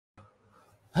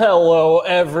Hello,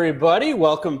 everybody.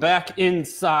 Welcome back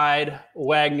inside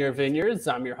Wagner Vineyards.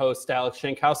 I'm your host, Alex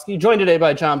Shankowski, joined today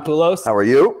by John Pulos. How are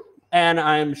you? And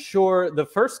I'm sure the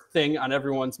first thing on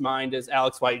everyone's mind is,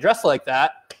 Alex, why you dress like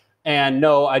that? And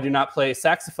no, I do not play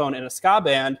saxophone in a ska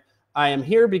band. I am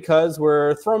here because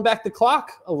we're throwing back the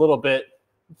clock a little bit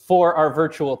for our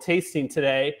virtual tasting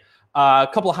today. A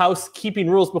couple of housekeeping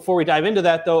rules before we dive into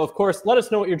that, though. Of course, let us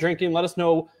know what you're drinking. Let us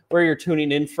know where you're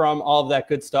tuning in from, all of that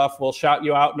good stuff. We'll shout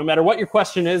you out. No matter what your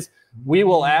question is, we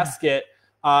will ask it.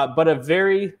 But a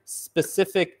very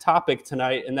specific topic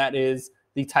tonight, and that is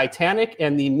the Titanic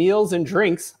and the meals and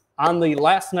drinks on the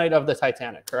last night of the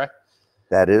Titanic, correct?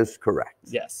 That is correct.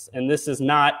 Yes, and this is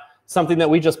not something that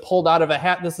we just pulled out of a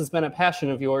hat. This has been a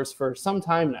passion of yours for some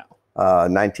time now.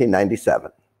 1997.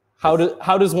 How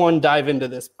does one dive into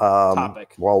this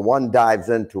topic? Well, one dives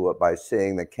into it by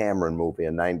seeing the Cameron movie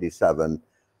in '97,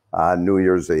 New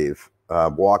Year's Eve.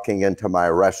 Walking into my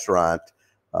restaurant,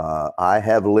 I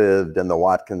have lived in the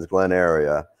Watkins Glen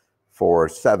area for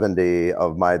 70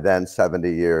 of my then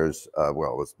 70 years.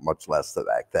 Well, it was much less than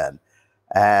back then.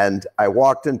 And I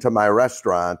walked into my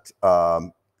restaurant the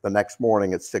next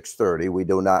morning at 6:30.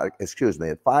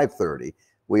 At 5:30.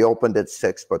 We opened at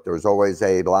 6, but there was always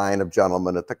a line of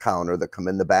gentlemen at the counter that come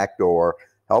in the back door,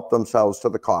 help themselves to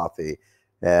the coffee.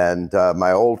 And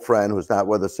my old friend, who's not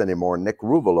with us anymore, Nick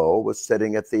Ruvolo, was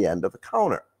sitting at the end of the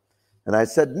counter. And I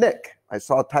said, Nick, I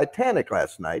saw Titanic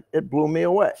last night. It blew me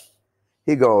away.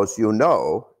 He goes, you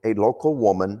know, a local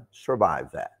woman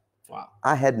survived that. Wow.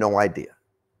 I had no idea.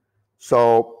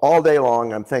 So all day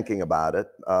long, I'm thinking about it.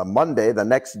 Monday, the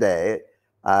next day,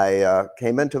 I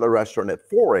came into the restaurant at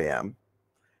 4 a.m.,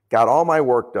 got all my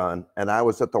work done, and I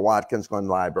was at the Watkins Glen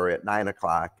Library at 9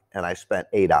 o'clock, and I spent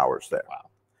 8 hours there. Wow.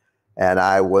 And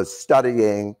I was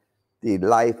studying the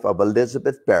life of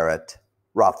Elizabeth Barrett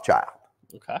Rothschild,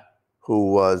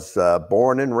 who was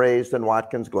born and raised in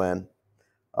Watkins Glen.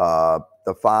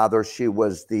 The father, she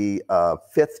was the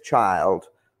fifth child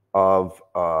of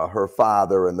her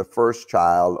father and the first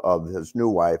child of his new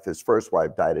wife. His first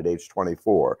wife died at age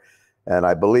 24. And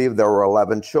I believe there were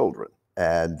 11 children.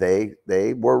 And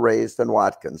they were raised in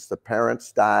Watkins. The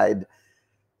parents died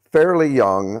fairly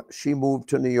young. She moved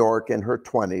to New York in her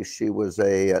 20s. She was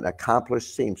an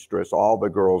accomplished seamstress. All the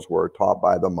girls were taught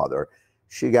by the mother.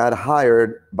 She got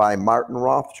hired by Martin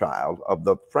Rothschild of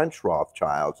the French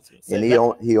Rothschilds, and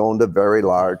he owned a very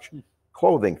large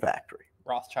clothing factory.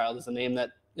 Rothschild is a name that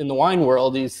in the wine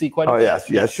world you see quite a bit. Oh,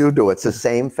 yes, you do. It's the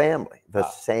same family,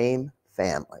 same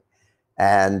family.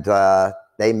 And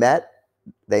they met.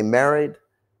 They married.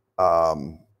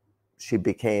 She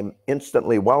became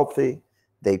instantly wealthy.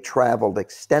 They traveled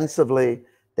extensively.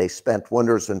 They spent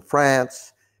winters in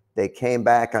France. They came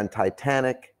back on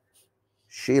Titanic.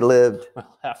 She lived.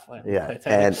 Halfway. Yeah,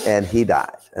 and he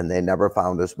died, and they never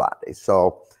found his body.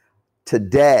 So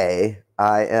today,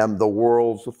 I am the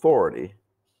world's authority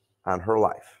on her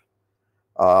life.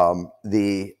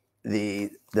 The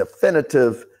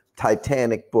definitive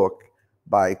Titanic book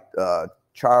by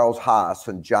Charles Haas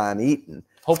and John Eaton.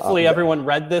 Hopefully everyone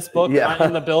read this book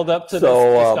in the build-up to this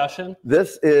discussion.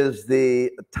 This is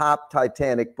the top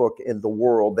Titanic book in the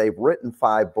world. They've written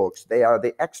 5 books. They are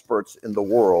the experts in the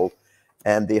world.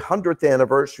 And the 100th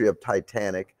anniversary of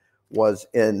Titanic was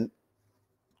in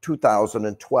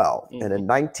 2012. And in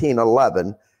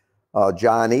 1911,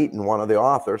 John Eaton, one of the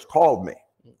authors, called me.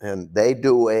 And they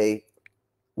do a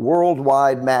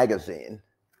worldwide magazine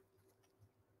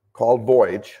called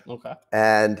Voyage.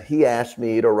 And he asked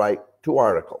me to write 2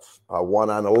 articles, one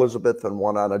on Elizabeth and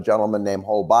one on a gentleman named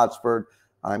Hull Botsford.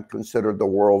 I'm considered the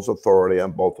world's authority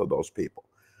on both of those people.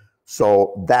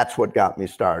 So that's what got me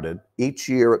started. Each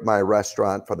year at my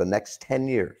restaurant for the next 10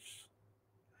 years,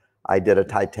 I did a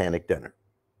Titanic dinner.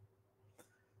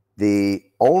 The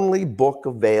only book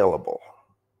available,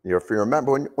 if you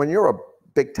remember, when you're a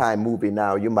big-time movie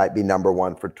now, you might be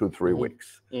 #1 for 2-3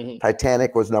 weeks.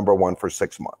 Titanic was #1 for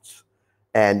 6 months.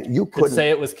 And you couldn't say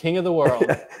it was king of the world.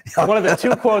 One of the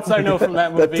 2 quotes I know from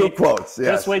that movie. The 2 quotes, yes.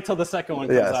 Just wait till the second one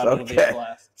comes out. It'll be a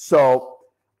blast. So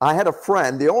I had a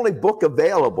friend. The only book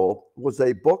available was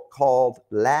a book called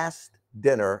Last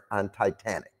Dinner on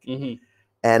Titanic.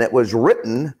 And it was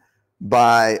written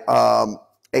by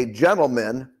a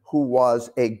gentleman who was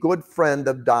a good friend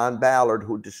of Don Ballard,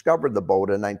 who discovered the boat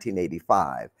in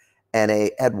 1985, and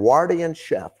a Edwardian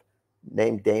chef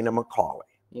named Dana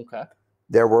McCauley.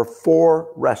 There were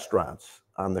 4 restaurants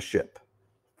on the ship.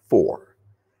 4.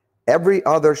 Every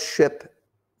other ship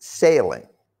sailing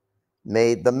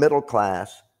made the middle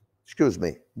class,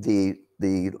 the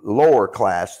lower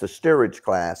class, the steerage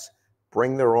class,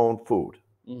 bring their own food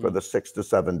for the 6 to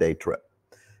 7 day trip.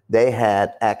 They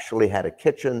actually had a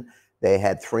kitchen. They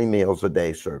had 3 meals a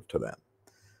day served to them.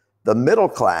 The middle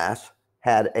class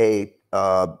had a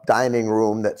dining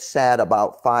room that sat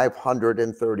about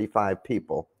 535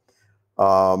 people.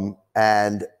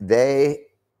 And the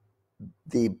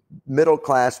middle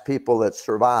class people that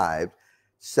survived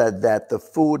said that the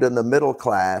food in the middle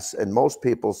class, and most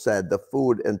people said the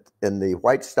food in the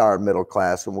White Star middle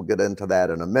class, and we'll get into that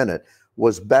in a minute,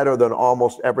 was better than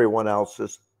almost everyone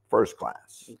else's first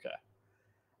class. Okay.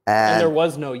 And there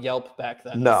was no Yelp back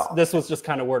then. No. This was just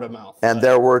kind of word of mouth. And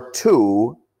there were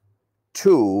two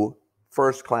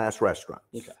first-class restaurants.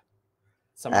 Okay.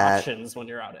 Some options when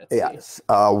you're out at sea. Yes.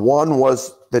 One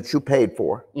was that you paid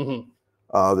for. Mm-hmm.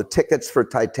 The tickets for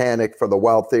Titanic for the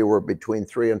wealthy were between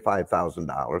 $3,000 and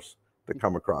 $5,000 to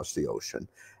come across the ocean.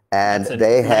 And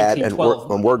they had, and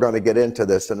we're going to get into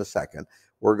this in a second.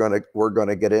 We're going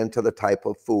to get into the type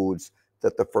of foods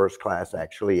that the first class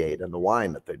actually ate and the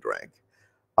wine that they drank.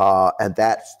 And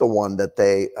that's the one that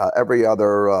every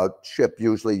other ship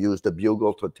usually used a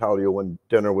bugle to tell you when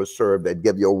dinner was served. They'd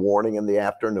give you a warning in the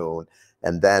afternoon,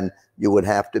 and then you would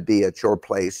have to be at your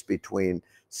place between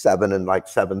 7 and like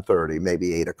 7:30,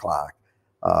 maybe 8 o'clock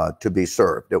to be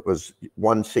served. It was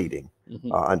one seating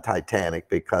on Titanic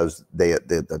because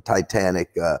the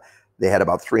Titanic, they had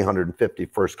about 350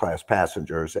 first-class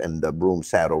passengers, and the room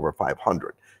sat over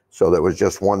 500. So there was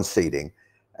just one seating.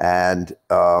 And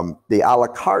the a la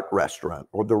carte restaurant,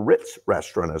 or the Ritz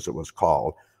restaurant as it was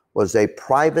called, was a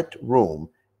private room,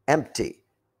 empty.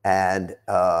 And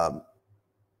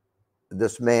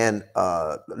this man,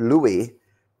 Louis,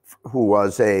 who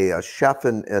was a chef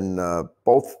in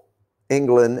both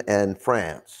England and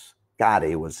France,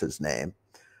 Gotti was his name,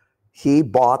 he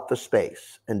bought the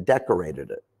space and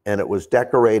decorated it. And it was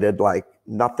decorated like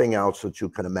nothing else that you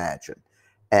can imagine.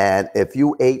 And if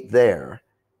you ate there,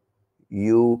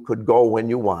 you could go when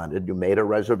you wanted. You made a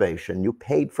reservation. You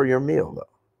paid for your meal, though.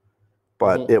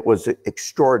 But it was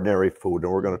extraordinary food,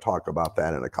 and we're going to talk about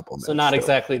that in a couple of minutes. So not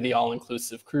exactly the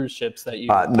all-inclusive cruise ships that you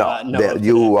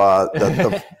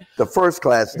the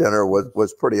first-class dinner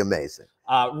was pretty amazing.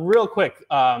 Real quick,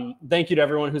 thank you to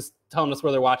everyone who's telling us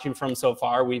where they're watching from so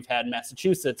far. We've had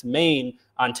Massachusetts, Maine,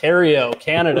 Ontario,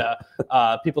 Canada,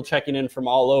 people checking in from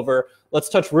all over. Let's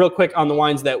touch real quick on the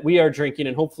wines that we are drinking,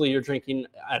 and hopefully you're drinking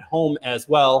at home as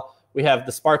well. We have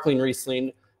the Sparkling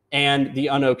Riesling and the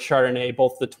Unoaked Chardonnay,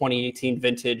 both the 2018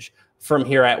 vintage from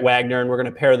here at Wagner, and we're going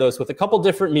to pair those with a couple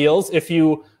different meals. If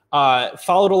you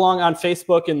followed along on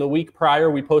Facebook in the week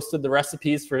prior, we posted the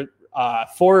recipes for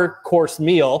 4-course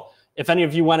meal. If any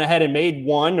of you went ahead and made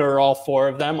one or all 4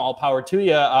 of them, all power to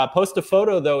you. Post a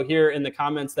photo, though, here in the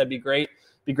comments. That'd be great.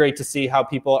 Be great to see how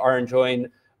people are enjoying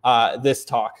this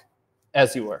talk,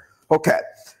 as you were. Okay.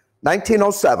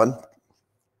 1907,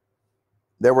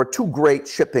 there were 2 great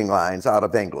shipping lines out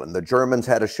of England. The Germans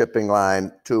had a shipping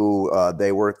line, too.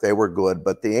 They were good,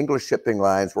 but the English shipping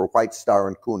lines were White Star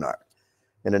and Cunard.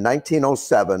 And in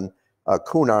 1907,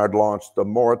 Cunard launched the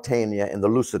Mauretania and the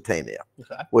Lusitania,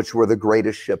 which were the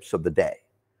greatest ships of the day.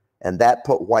 And that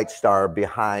put White Star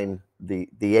behind the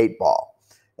 8-ball.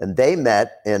 And they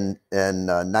met in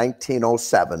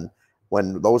 1907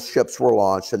 when those ships were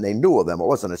launched, and they knew of them. It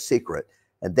wasn't a secret.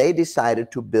 And they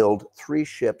decided to build 3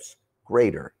 ships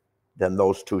greater than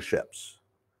those 2 ships.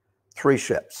 3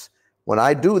 ships. When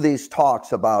I do these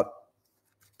talks about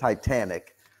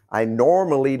Titanic, I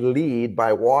normally lead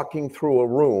by walking through a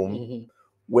room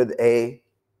with a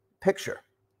picture.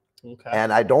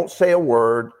 And I don't say a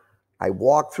word. I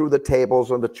walk through the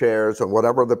tables and the chairs and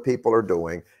whatever the people are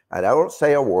doing, and I don't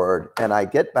say a word. And I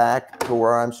get back to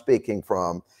where I'm speaking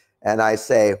from, and I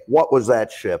say, what was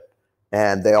that ship?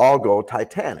 And they all go,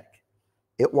 Titanic.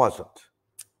 It wasn't.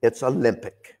 It's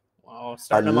Olympic. Wow,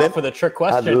 starting them off with a trick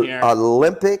question here.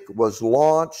 Olympic was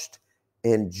launched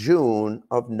in June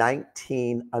of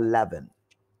 1911.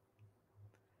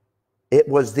 It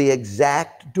was the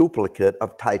exact duplicate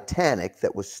of Titanic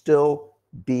that was still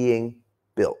being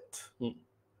built.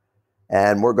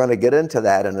 And we're going to get into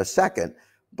that in a second.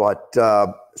 But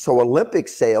so Olympic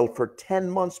sailed for 10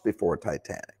 months before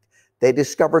Titanic. They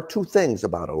discovered 2 things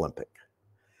about Olympic.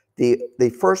 The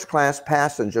first-class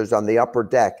passengers on the upper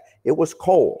deck, it was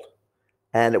cold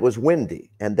and it was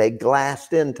windy, and they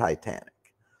glassed in Titanic.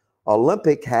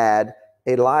 Olympic had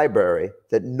a library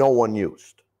that no one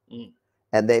used,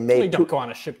 and they made don't go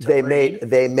on a ship to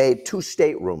they made 2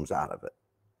 staterooms out of it,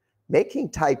 making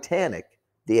Titanic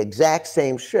the exact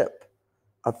same ship,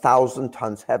 1,000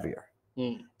 tons heavier,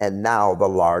 and now the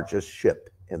largest ship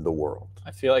in the world.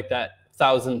 I feel like that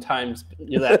 1,000 times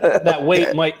that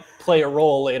weight might play a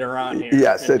role later on here.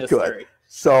 Yes, it could.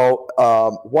 So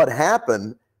what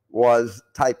happened was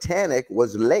Titanic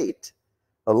was late.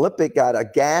 Olympic got a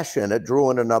gash in it,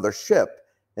 drew in another ship,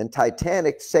 and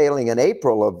Titanic, sailing in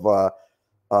April of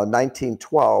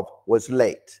 1912, was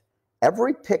late.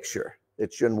 Every picture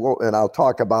that and I'll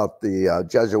talk about the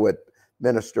Jesuit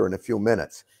minister in a few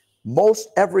minutes. Most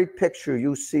every picture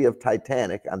you see of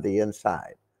Titanic on the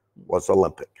inside was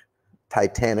Olympic.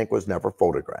 Titanic was never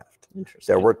photographed.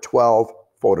 Interesting. There were 12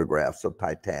 photographs of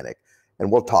Titanic,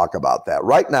 and we'll talk about that.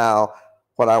 Right now,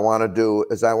 what I want to do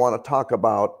is I want to talk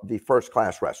about the first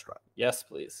class restaurant. Yes,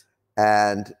 please.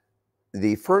 And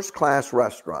the first class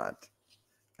restaurant,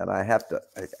 and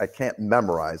I can't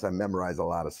memorize. I memorize a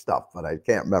lot of stuff, but I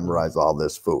can't memorize all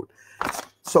this food.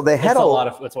 So they had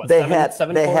they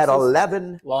had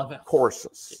 11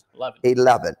 courses.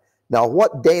 11. Now,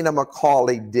 what Dana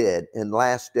McCauley did in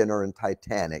Last Dinner in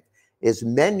Titanic is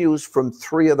menus from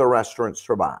 3 of the restaurants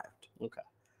survived. Okay.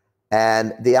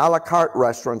 And the a la carte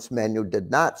restaurant's menu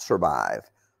did not survive,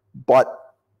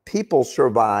 but people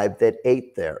survived that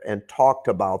ate there and talked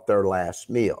about their last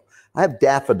meal. I have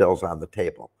daffodils on the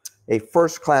table. A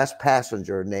first-class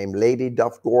passenger named Lady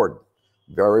Duff Gordon,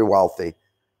 very wealthy,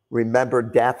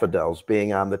 remembered daffodils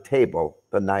being on the table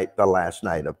the last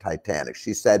night of Titanic.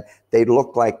 She said they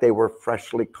looked like they were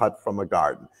freshly cut from a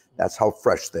garden. That's how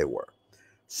fresh they were.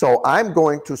 So I'm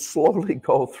going to slowly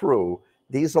go through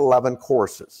these 11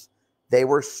 courses. They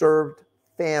were served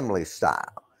family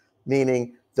style,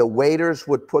 meaning the waiters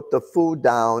would put the food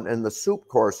down, and the soup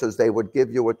courses, they would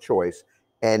give you a choice,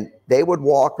 and they would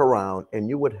walk around and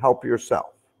you would help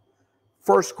yourself.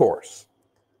 First course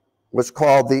was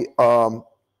called the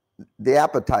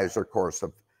appetizer course,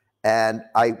 and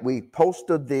we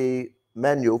posted the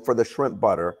menu for the shrimp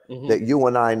butter that you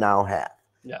and I now have.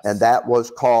 Yes. And that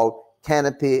was called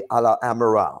Canapé à la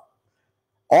Amiral.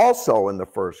 Also in the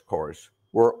first course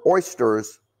were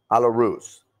oysters a la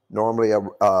Russe. Normally,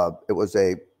 it was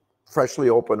a freshly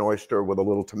opened oyster with a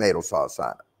little tomato sauce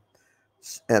on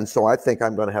it. And so I think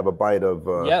I'm going to have a bite of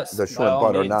the shrimp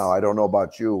butter now. I don't know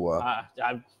about you.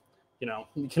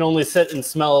 You can only sit and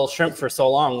smell shrimp for so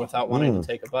long without wanting to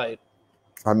take a bite.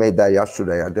 I made that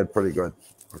yesterday. I did pretty good.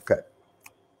 Okay.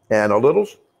 And a little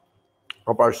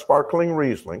of our sparkling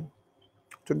Riesling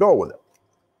to go with it.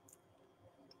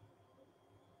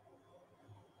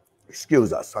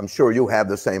 Excuse us. I'm sure you have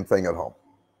the same thing at home.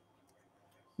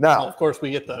 Now, well, of course,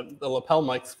 we get the lapel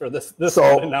mics for this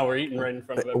one, and now we're eating right in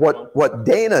front of everyone. What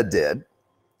Dana did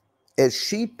is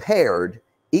she paired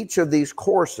each of these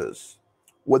courses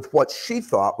with what she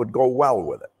thought would go well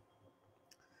with it.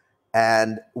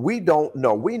 And we don't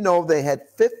know. We know they had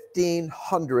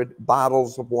 1,500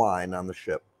 bottles of wine on the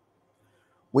ship.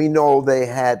 We know they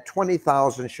had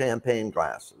 20,000 champagne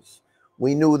glasses.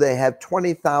 We knew they had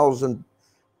 20,000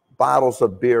 bottles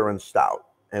of beer and stout.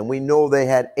 And we know they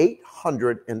had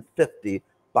 850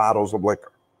 bottles of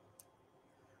liquor.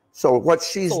 So what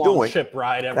she's doing, long ship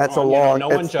ride, everyone, that's a long, no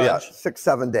one judge.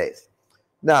 6-7 days.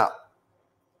 Now,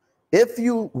 if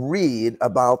you read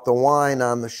about the wine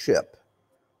on the ship,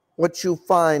 what you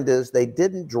find is they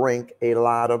didn't drink a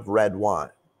lot of red wine.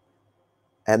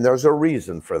 And there's a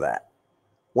reason for that.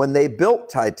 When they built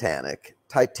Titanic,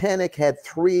 Titanic had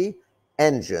 3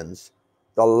 engines,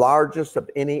 the largest of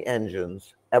any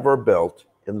engines ever built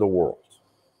in the world.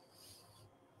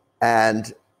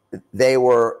 And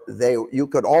you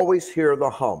could always hear the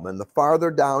hum. And the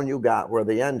farther down you got where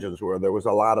the engines were, there was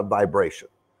a lot of vibration.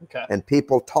 Okay. And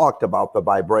people talked about the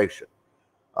vibration.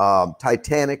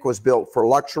 Titanic was built for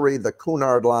luxury. The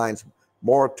Cunard lines,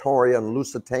 Moratoria and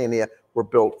Lusitania, were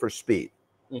built for speed.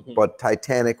 But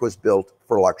Titanic was built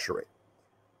for luxury.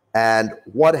 And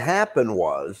what happened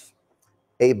was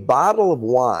a bottle of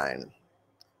wine,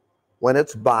 when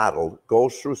it's bottled,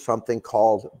 goes through something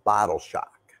called bottle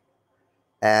shock.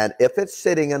 And if it's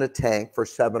sitting in a tank for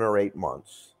 7 or 8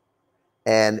 months,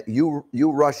 and you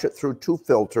rush it through 2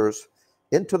 filters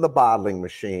into the bottling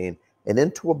machine and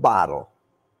into a bottle,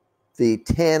 the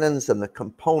tannins and the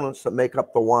components that make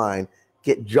up the wine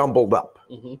get jumbled up.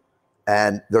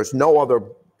 And there's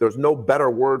no better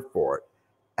word for it.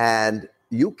 And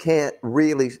you can't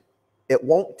really, it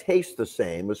won't taste the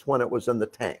same as when it was in the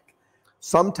tank.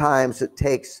 Sometimes it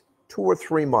takes 2 or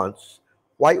 3 months.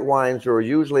 White wines are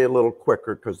usually a little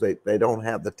quicker because they don't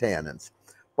have the tannins.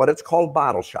 But it's called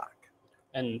bottle shock.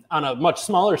 And on a much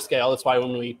smaller scale, that's why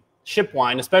when we ship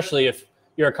wine, especially if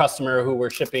you're a customer who we're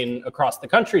shipping across the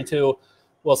country to,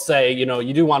 we'll say,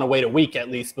 you do want to wait a week at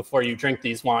least before you drink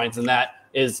these wines. And that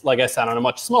is, like I said, on a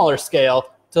much smaller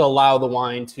scale to allow the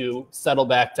wine to settle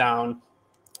back down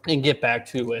and get back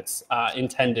to its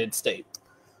intended state.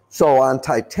 So on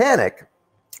Titanic,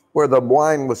 where the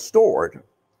wine was stored,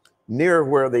 near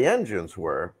where the engines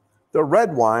were, the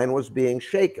red wine was being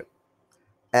shaken.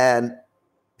 And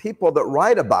people that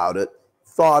write about it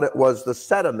thought it was the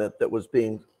sediment that was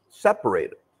being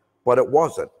separated, but it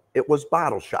wasn't. It was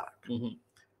bottle shock.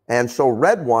 And so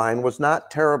red wine was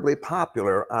not terribly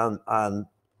popular on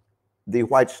the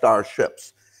White Star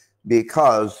ships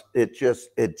because it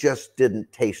just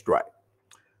didn't taste right.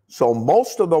 So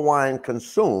most of the wine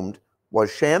consumed was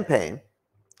champagne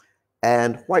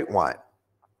and white wine.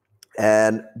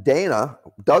 And Dana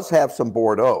does have some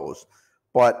Bordeaux's,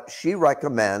 but she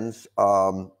recommends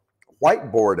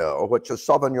white Bordeaux, which is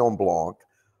Sauvignon Blanc,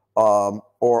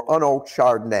 or unoaked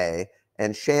Chardonnay,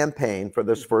 and champagne for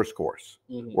this first course.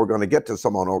 We're going to get to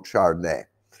some unoaked Chardonnay.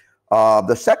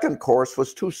 The second course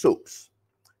was 2 soups,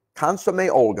 consommé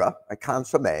Olga, a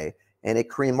consommé, and a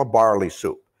cream of barley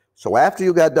soup. So after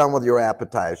you got done with your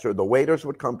appetizer, the waiters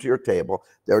would come to your table.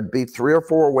 There would be 3 or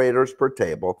 4 waiters per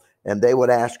table, and they would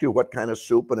ask you what kind of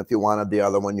soup, and if you wanted the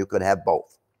other one, you could have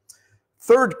both.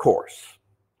 Third course,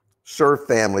 served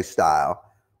family style,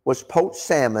 was poached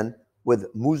salmon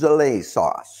with mousseline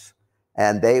sauce,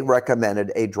 and they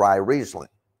recommended a dry Riesling.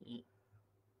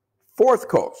 Fourth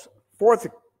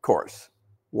course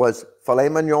was filet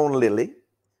mignon Lily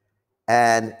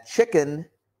and chicken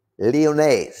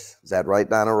lyonnaise. Is that right,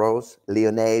 Donna Rose?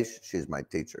 Lyonnaise, she's my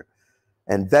teacher.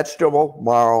 And vegetable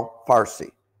marrow farci.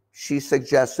 She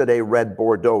suggested a red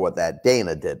Bordeaux with that.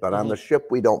 Dana did, but on the ship,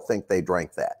 we don't think they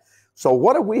drank that. So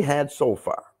what have we had so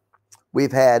far?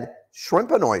 We've had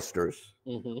shrimp and oysters.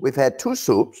 We've had 2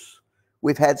 soups.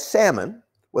 We've had salmon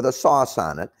with a sauce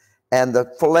on it. And the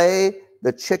filet,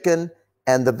 the chicken,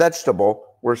 and the vegetable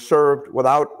were served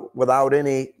without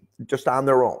any, just on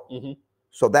their own.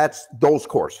 So that's those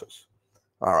courses.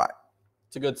 All right.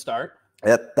 It's a good start.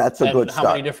 That's a good start.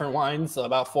 How many different wines?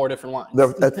 About 4 different wines.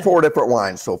 That's 4 different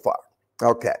wines so far.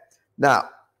 Okay. Now,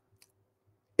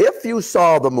 if you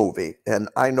saw the movie, and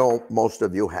I know most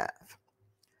of you have,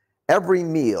 every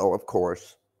meal, of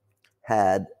course,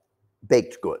 had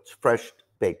baked goods, fresh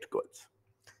baked goods.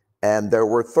 And there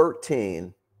were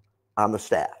 13 on the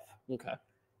staff. Okay.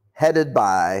 Headed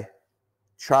by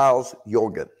Charles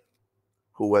Yogan,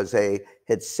 who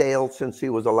had sailed since he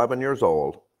was 11 years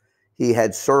old. He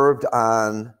had served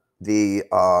on the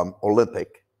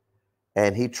Olympic,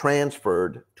 and he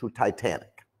transferred to Titanic.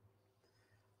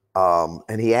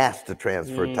 And he asked to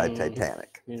transfer to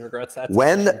Titanic. He regrets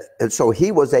that. So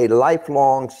he was a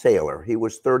lifelong sailor. He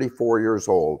was 34 years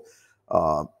old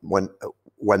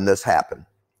when this happened.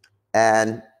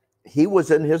 And he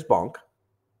was in his bunk,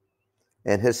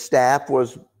 and his staff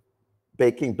was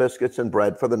baking biscuits and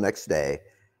bread for the next day.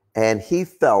 And he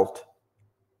felt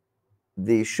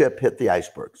the ship hit the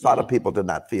iceberg. A lot of people did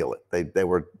not feel it.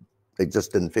 They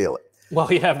just didn't feel it.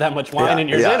 Well, you have that much wine in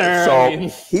your dinner. So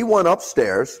he went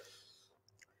upstairs,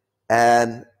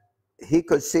 and he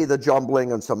could see the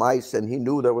jumbling and some ice, and he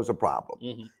knew there was a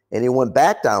problem. And he went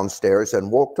back downstairs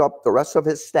and woke up the rest of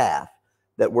his staff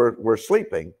that were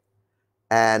sleeping.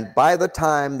 And by the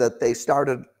time that they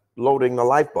started loading the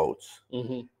lifeboats,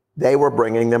 they were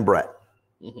bringing them bread.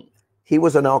 He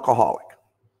was an alcoholic,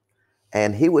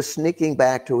 and he was sneaking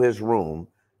back to his room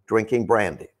drinking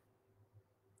brandy,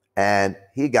 and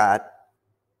he got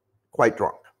quite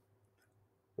drunk.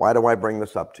 Why do I bring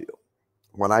this up to you?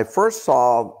 When I first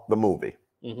saw the movie,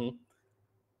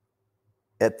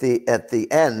 at the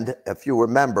end, if you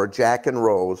remember, Jack and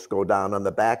Rose go down on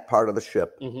the back part of the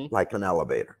ship like an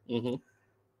elevator.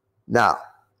 Now,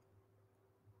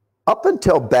 up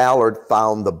until Ballard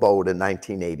found the boat in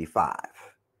 1985,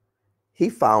 he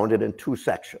found it in 2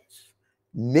 sections.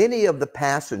 Many of the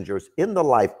passengers in the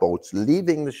lifeboats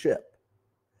leaving the ship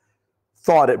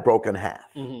thought it broke in half.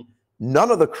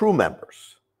 None of the crew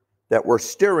members that were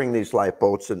steering these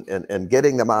lifeboats and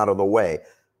getting them out of the way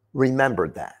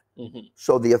remembered that.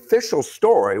 So the official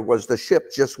story was the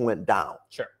ship just went down.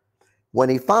 When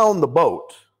he found the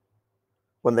boat,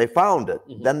 when they found it,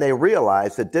 then they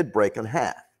realized it did break in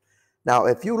half. Now,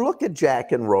 if you look at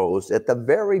Jack and Rose at the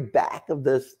very back of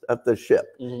the ship,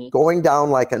 going down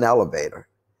like an elevator,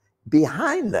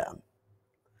 behind them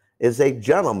is a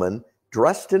gentleman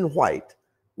dressed in white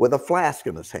with a flask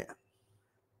in his hand.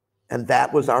 And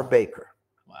that was our baker.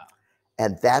 Wow.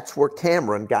 And that's where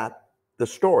Cameron got the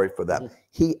story for them.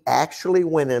 He actually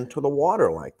went into the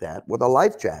water like that with a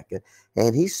life jacket,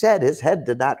 and he said his head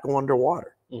did not go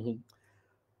underwater.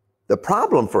 The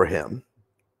problem for him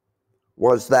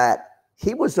was that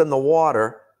he was in the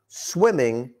water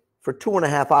swimming for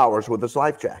 2.5 hours with his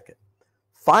life jacket.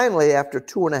 Finally, after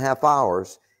 2.5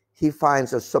 hours, he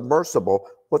finds a submersible.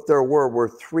 What there were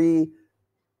 3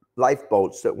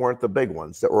 lifeboats that weren't the big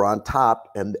ones, that were on top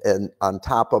and on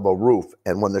top of a roof.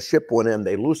 And when the ship went in,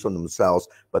 they loosened themselves,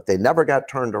 but they never got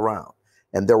turned around.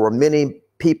 And there were many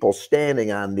people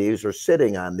standing on these or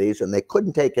sitting on these, and they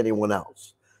couldn't take anyone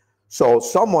else. So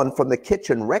someone from the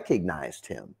kitchen recognized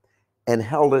him and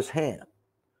held his hand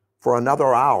for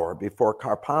another hour before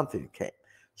Carpathian came.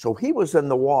 So he was in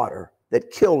the water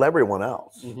that killed everyone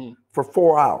else for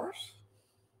 4 hours.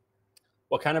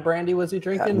 What kind of brandy was he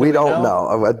drinking? We don't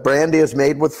know. Brandy is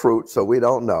made with fruit, so we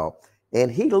don't know.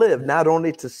 And he lived not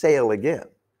only to sail again,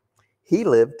 he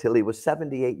lived till he was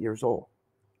 78 years old.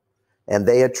 And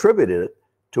they attributed it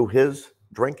to his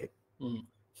drinking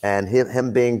and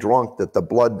him being drunk, that the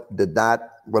blood did not,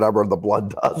 whatever the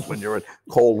blood does when you're in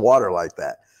cold water like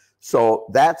that. So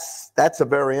that's a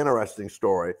very interesting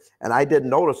story. And I didn't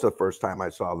notice the first time I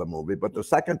saw the movie, but the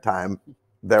second time,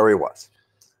 there he was.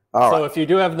 So if you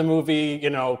do have the movie, you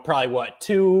know, probably what,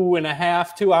 2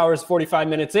 hours, 45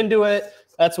 minutes into it,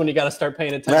 that's when you got to start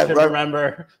paying attention,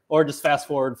 remember, or just fast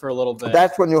forward for a little bit.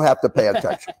 That's when you have to pay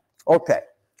attention. Okay.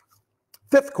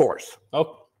 Fifth course.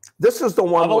 Oh. This is the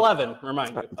one. Of 11,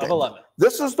 remind you, of 11.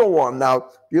 This is the one. Now,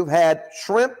 you've had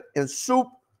shrimp and soup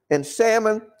and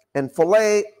salmon and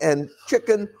filet and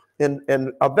chicken and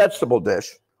a vegetable dish.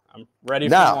 I'm ready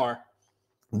for more.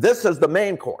 This is the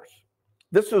main course.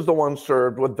 This is the one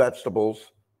served with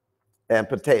vegetables and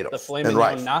potatoes. The filet and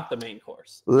rice. mignon, not the main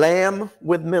course. Lamb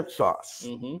with mint sauce.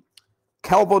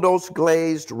 Calvados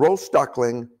glazed roast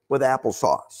duckling with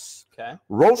applesauce. Okay.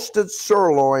 Roasted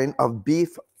sirloin of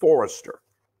beef Forester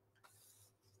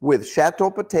with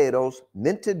chateau potatoes,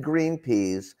 minted green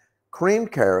peas,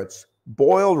 creamed carrots,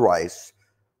 boiled rice,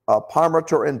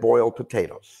 parmesan and boiled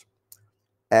potatoes.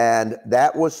 And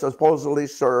that was supposedly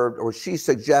served, or she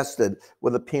suggested,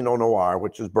 with a Pinot Noir,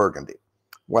 which is Burgundy.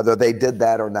 Whether they did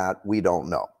that or not, we don't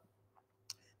know.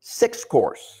 Sixth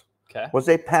course was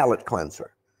a palate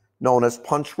cleanser known as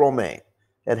punch romaine.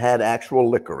 It had actual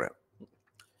liquor in,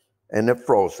 and it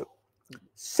frozen.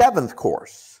 Seventh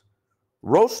course,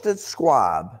 roasted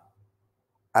squab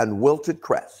and wilted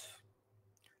cress.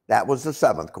 That was the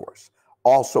seventh course,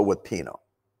 also with Pinot.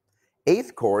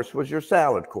 Eighth course was your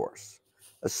salad course.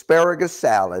 Asparagus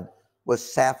salad with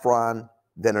saffron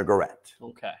vinaigrette.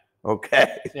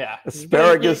 Okay. Yeah.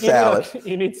 Asparagus salad.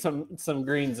 You need some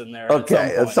greens in there.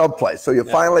 Okay, at some place. So you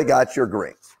finally got your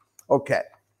greens. Okay.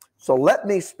 So let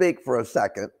me speak for a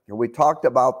second. We talked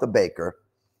about the baker,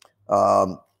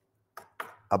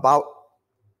 about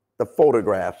the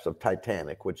photographs of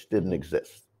Titanic, which didn't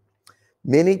exist.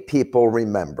 Many people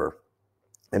remember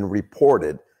and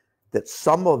reported that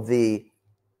some of the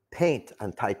paint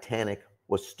on Titanic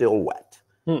was still wet.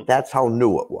 That's how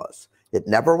new it was. It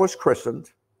never was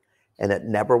christened, and it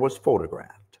never was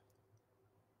photographed.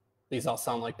 These all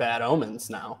sound like bad omens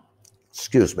now.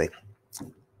 Excuse me.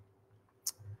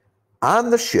 On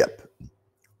the ship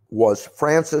was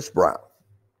Francis Brown,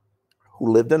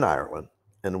 who lived in Ireland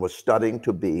and was studying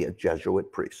to be a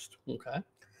Jesuit priest. Okay.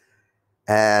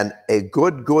 And a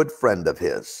good friend of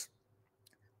his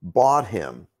bought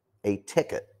him a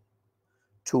ticket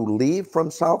to leave from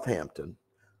Southampton,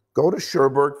 go to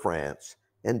Cherbourg, France,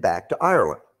 and back to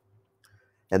Ireland.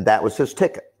 And that was his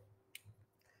ticket.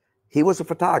 He was a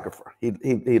photographer.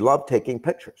 He loved taking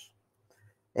pictures.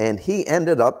 And he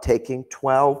ended up taking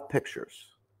 12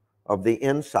 pictures of the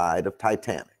inside of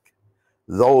Titanic.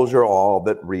 Those are all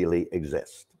that really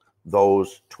exist,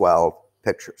 those 12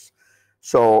 pictures.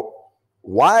 So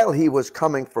while he was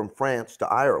coming from France to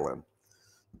Ireland,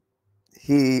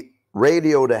 he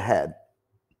radioed ahead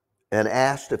and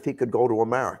asked if he could go to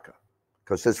America,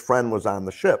 because his friend was on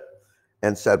the ship,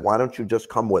 and said, why don't you just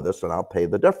come with us and I'll pay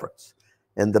the difference?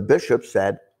 And the bishop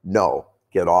said, no,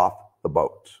 get off the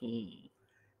boat.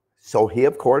 So he,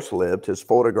 of course, lived. His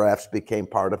photographs became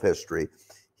part of history.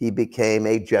 He became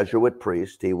a Jesuit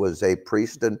priest. He was a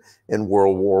priest in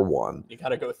World War I. You got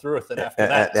to go through with it after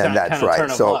that. And that's right.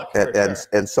 So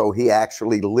and so he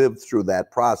actually lived through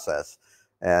that process.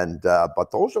 And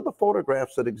but those are the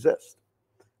photographs that exist.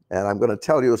 And I'm going to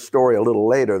tell you a story a little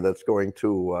later that's going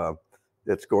to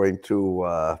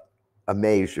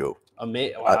amaze you.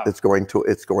 Wow. It's going to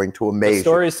amaze the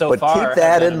story you. So but far keep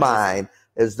that in mind,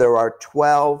 as there are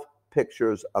 12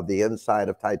 pictures of the inside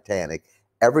of Titanic.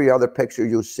 Every other picture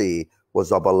you see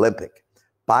was of Olympic.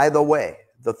 By the way,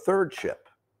 the third ship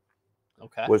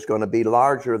was going to be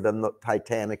larger than the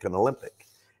Titanic and Olympic.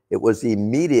 It was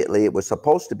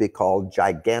supposed to be called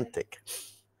Gigantic.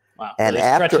 Wow. And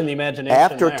stretching the imagination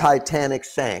after there. Titanic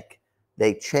sank,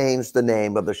 they changed the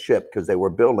name of the ship because they were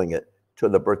building it to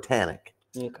the Britannic.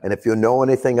 And if you know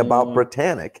anything about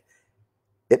Britannic,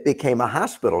 it became a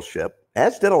hospital ship,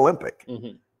 as did Olympic.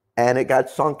 and it got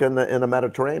sunk in the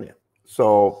Mediterranean.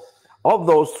 So of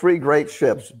those 3 great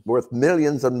ships worth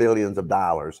millions and millions of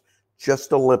dollars,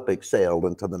 just Olympic sailed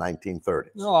into the 1930s.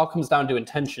 It all comes down to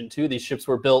intention, too. These ships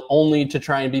were built only to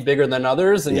try and be bigger than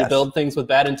others, and you build things with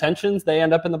bad intentions, they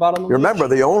end up in the bottom of the Remember,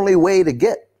 ocean. the only way to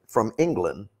get from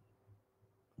England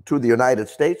to the United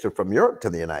States or from Europe to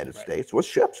the United States was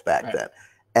ships back then.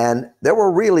 And there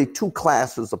were really 2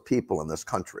 classes of people in this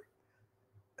country,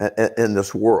 in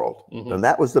this world. And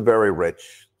that was the very rich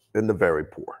and the very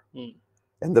poor.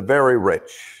 And the very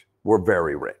rich were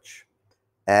very rich.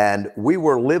 And we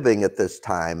were living at this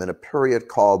time in a period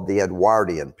called the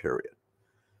Edwardian period.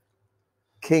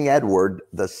 King Edward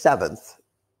VII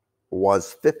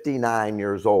was 59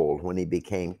 years old when he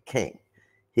became king.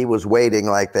 He was waiting,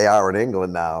 like they are in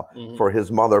England now, for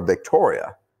his mother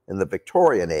Victoria in the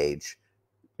Victorian age,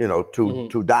 you know,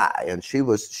 to die. And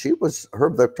her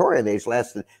Victorian age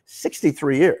lasted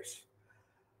 63 years.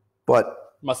 But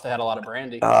must have had a lot of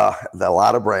brandy. A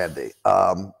lot of brandy.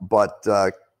 But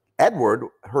Edward,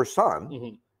 her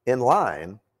son, in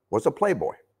line, was a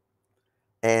playboy.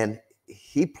 And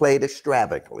he played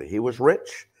extravagantly. He was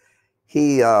rich.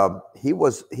 He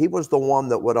was the one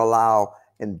that would allow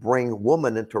and bring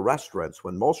women into restaurants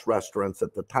when most restaurants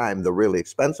at the time, the really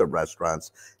expensive restaurants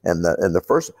and the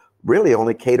first, really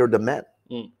only catered to men.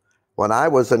 When I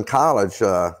was in college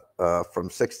from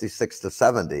 66 to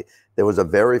 70, there was a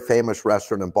very famous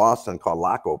restaurant in Boston called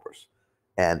Lockover's,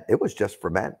 and it was just for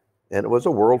men. And it was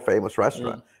a world famous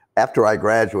restaurant. After I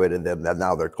graduated, then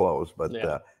now they're closed, but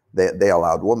they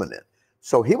allowed women in.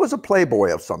 So he was a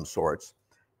playboy of some sorts,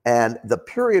 and the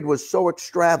period was so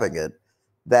extravagant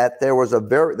that there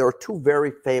were 2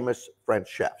 very famous French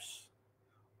chefs,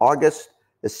 Auguste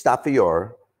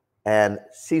Escoffier and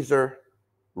Caesar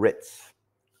Ritz.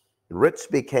 Ritz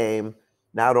became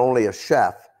not only a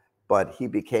chef, but he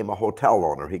became a hotel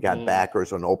owner. He got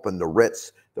backers and opened the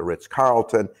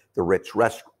Ritz-Carlton, the Ritz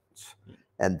restaurants.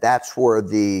 And that's where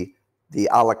the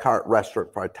a la carte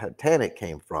restaurant for Titanic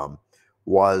came from,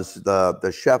 was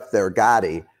the chef there,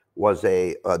 Gotti, was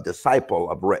a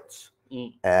disciple of Ritz.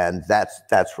 And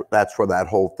that's where that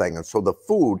whole thing. And so the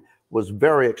food was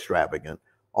very extravagant.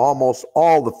 Almost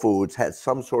all the foods had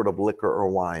some sort of liquor or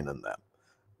wine in them.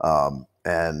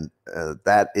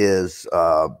 That is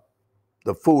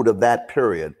the food of that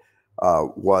period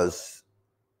was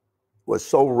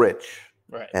so rich.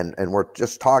 And we're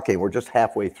just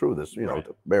halfway through this,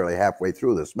 barely halfway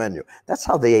through this menu. That's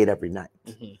how they ate every night.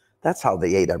 That's how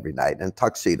they ate every night, in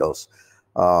tuxedos.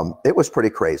 It was pretty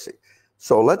crazy.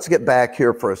 So let's get back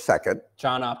here for a second.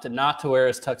 John opted not to wear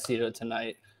his tuxedo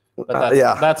tonight, but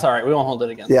that's all right. We won't hold it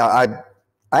against him.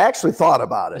 I actually thought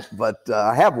about it, but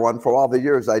I have one for all the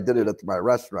years I did it at my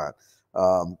restaurant.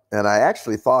 And I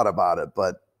actually thought about it,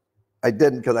 but I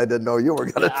didn't, because I didn't know you were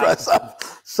going to dress up.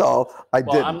 So I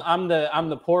didn't. I'm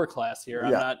the poor class here.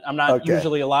 I'm not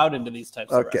usually allowed into these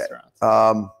types of restaurants.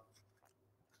 All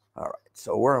right.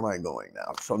 So where am I going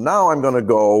now? So now I'm going to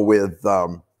go with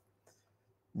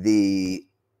the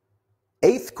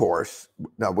 8th course.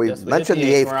 Now we mentioned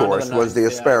the 8th course was the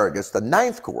asparagus. The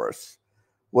 9th course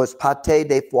was pâté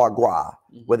de foie gras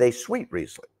with a sweet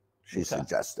Riesling, she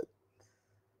suggested.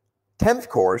 10th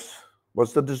course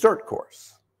was the dessert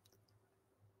course.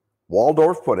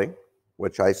 Waldorf pudding,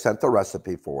 which I sent the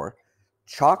recipe for,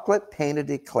 chocolate painted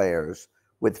eclairs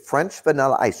with French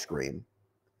vanilla ice cream.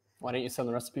 Why didn't you send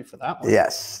the recipe for that one?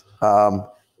 Yes,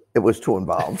 it was too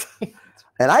involved.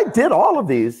 And I did all of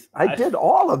these. I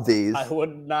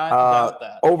would not doubt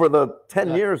that. Over the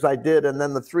 10 years I did, and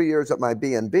then the 3 years at my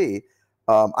B&B,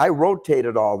 I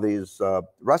rotated all these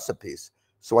recipes.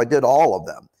 So I did all of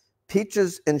them.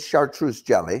 Peaches and chartreuse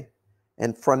jelly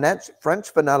and French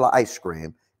vanilla ice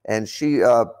cream. And she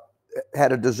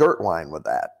had a dessert wine with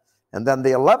that. And then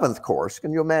the 11th course,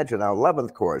 can you imagine our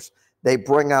 11th course, they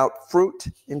bring out fruit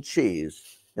and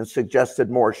cheese and suggested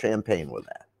more champagne with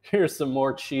that. Here's some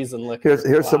more cheese and liquor.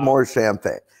 Here's some more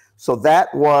champagne. So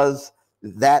that was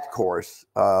that course.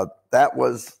 That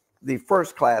was the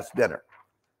first class dinner.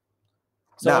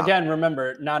 So again,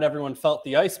 remember, not everyone felt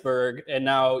the iceberg, and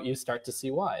now you start to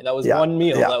see why. That was one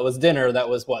meal. That was dinner. That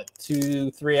was what,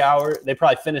 2-3 hours? They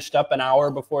probably finished up an hour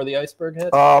before the iceberg hit,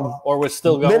 or was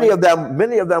still going.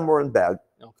 Many of them were in bed.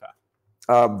 Okay.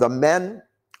 The men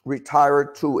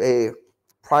retired to a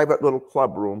private little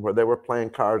club room where they were playing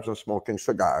cards and smoking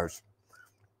cigars,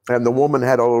 and the woman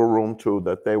had a little room too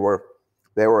that they were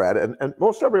at, and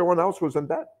most everyone else was in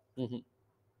bed.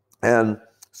 And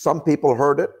some people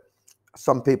heard it.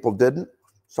 Some people didn't.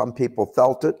 Some people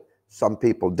felt it. Some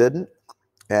people didn't.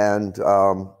 And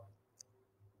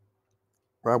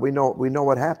Well, we know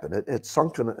what happened. It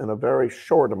sunk in a very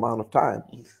short amount of time,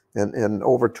 in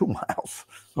over 2 miles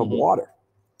of water.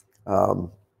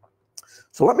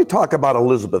 So let me talk about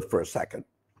Elizabeth for a second.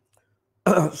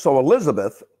 So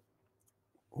Elizabeth,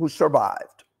 who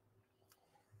survived,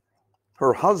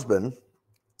 her husband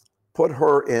put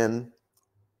her in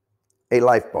a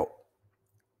lifeboat.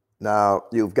 Now,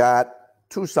 you've got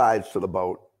two sides to the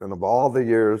boat, and of all the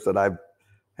years that I've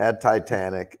had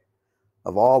Titanic,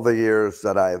 of all the years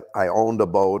that I owned a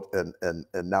boat, and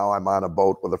now I'm on a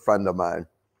boat with a friend of mine,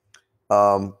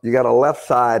 you got a left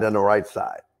side and a right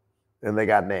side, and they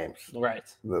got names.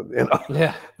 Right.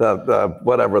 Yeah. The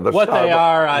whatever the what they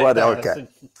are. Okay.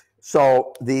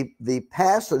 So the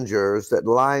passengers that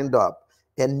lined up,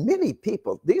 and many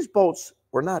people, these boats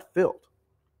were not filled.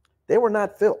 They were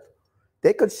not filled.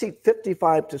 They could seat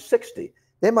 55 to 60.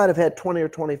 They might have had 20 or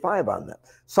 25 on them.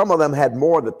 Some of them had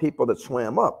more, the people that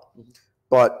swam up,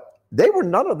 but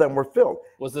none of them were filled.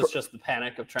 Was this just the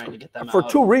panic of trying to get them out? For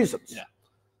two reasons. Yeah.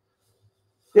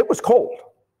 It was cold.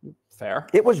 Fair.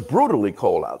 It was brutally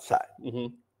cold outside.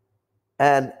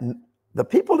 And the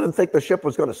people didn't think the ship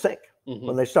was going to sink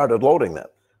when they started loading them.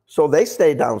 So they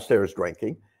stayed downstairs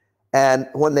drinking. And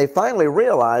when they finally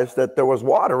realized that there was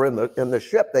water in the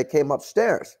ship, they came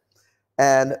upstairs.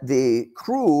 And the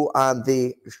crew on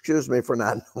the, excuse me for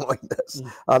not knowing this,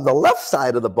 on the left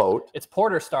side of the boat. It's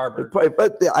port or starboard.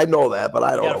 But I know that, but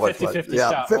I don't know what's 50-50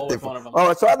 shot. 50. Oh,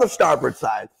 it's on the starboard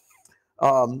side.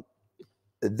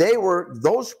 They were,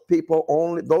 those people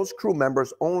only, those crew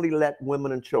members only let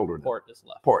women and children in. Port is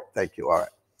left. Port, thank you. All right.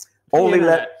 Only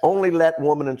let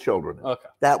women and children in. Okay.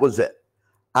 That was it.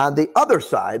 On the other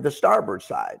side, the starboard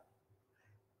side,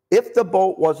 if the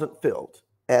boat wasn't filled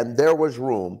and there was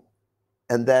room,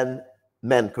 and then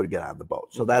men could get on the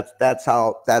boat. So that's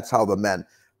how the men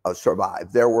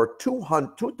survived. There were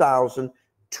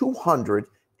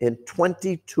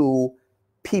 2,222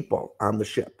 people on the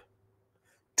ship.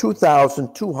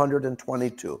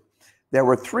 2,222. There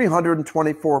were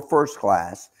 324 first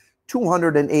class,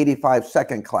 285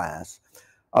 second class,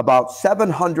 about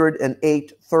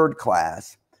 708 third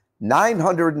class,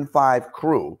 905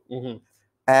 crew,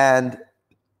 and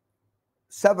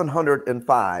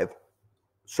 705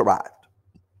 survived.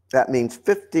 That means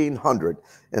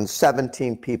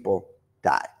 1,517 people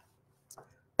died.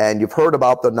 And you've heard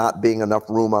about there not being enough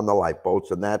room on the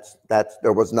lifeboats, and that's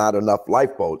there was not enough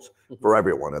lifeboats for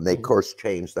everyone, and they of course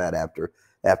changed that after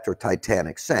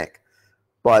Titanic sank.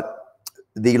 But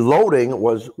the loading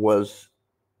was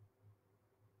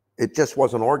it just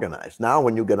wasn't organized. Now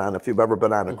when you get on, if you've ever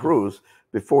been on a cruise,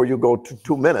 before you go to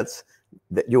 2 minutes,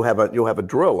 that you have a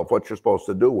drill of what you're supposed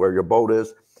to do, where your boat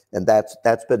is, and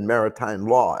that's been maritime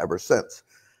law ever since.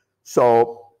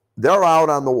 So they're out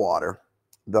on the water.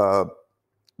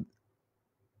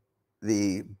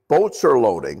 The boats are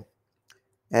loading,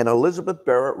 and Elizabeth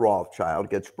Barrett Rothschild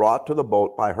gets brought to the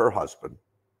boat by her husband,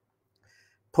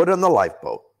 put in the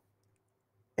lifeboat,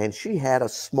 and she had a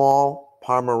small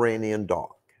Pomeranian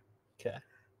dog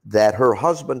that her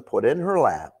husband put in her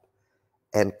lap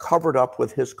and covered up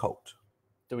with his coat.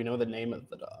 Do we know the name of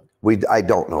the dog? I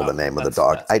don't know the name of the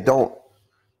dog.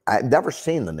 I've never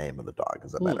seen the name of the dog,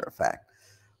 as a matter of fact.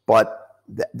 But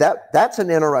that's an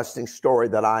interesting story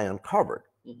that I uncovered,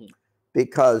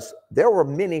 because there were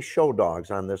many show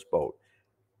dogs on this boat.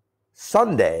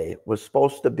 Sunday was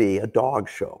supposed to be a dog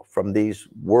show from these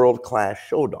world-class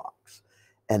show dogs,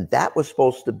 and that was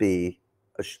supposed to be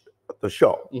the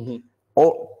show.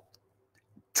 Oh,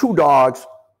 2 dogs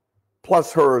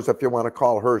plus hers, if you want to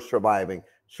call hers survived.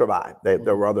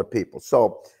 There were other people.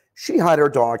 So she had her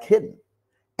dog hidden,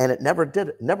 and it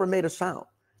never made a sound,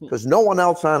 because no one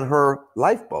else on her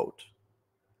lifeboat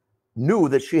knew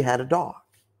that she had a dog.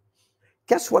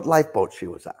 Guess what lifeboat she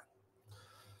was on?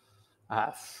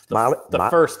 The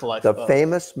first lifeboat. The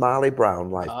famous Molly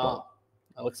Brown lifeboat.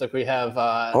 It looks like we have...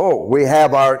 we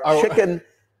have our chicken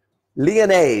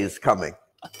lyonnaise coming.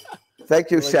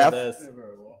 Thank you, Chef.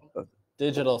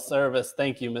 Digital service.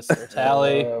 Thank you, Mr.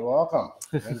 Talley. Welcome.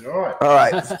 Enjoy. All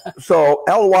right. So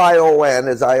Lyon,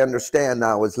 as I understand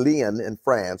now, is Lyon in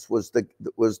France, was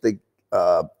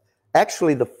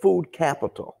actually the food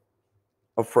capital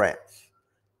of France.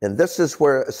 And this is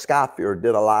where Escoffier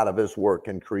did a lot of his work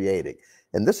in creating.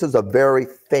 And this is a very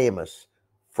famous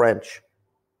French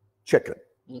chicken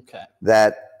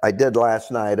that I did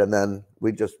last night, and then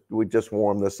we just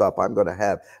warmed this up. We're going to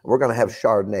have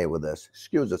Chardonnay with this.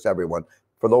 Excuse us, everyone,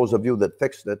 for those of you that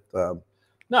fixed it. No,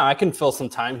 I can fill some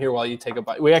time here while you take a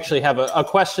bite. We actually have a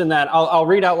question that I'll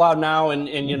read out loud now,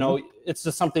 and you know, it's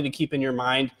just something to keep in your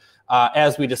mind.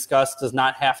 As we discussed, does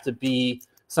not have to be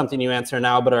something you answer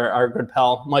now, but our good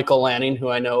pal, Michael Lanning, who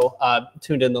I know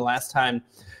tuned in the last time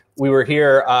we were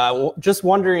here, just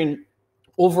wondering,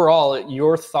 overall,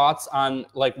 your thoughts on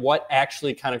like what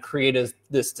actually kind of created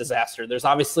this disaster. There's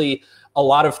obviously a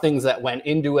lot of things that went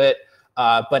into it,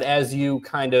 but as you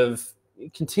kind of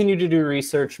continue to do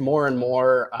research more and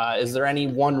more, is there any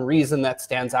one reason that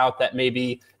stands out that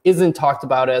maybe isn't talked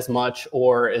about as much,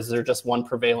 or is there just one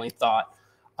prevailing thought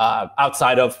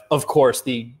outside of course,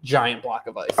 the giant block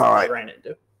of ice that they ran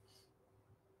into?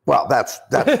 Well, that's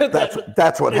what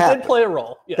happened. It did play a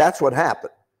role. Yes. That's what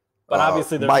happened. But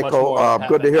obviously, there's Michael, much more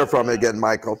good to hear from you again,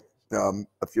 Michael.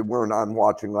 If you weren't on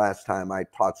watching last time, I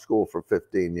taught school for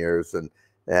 15 years, and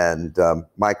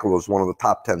Michael was one of the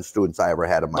top 10 students I ever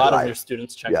had in my life. A lot of your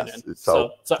students checking in.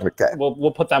 So okay,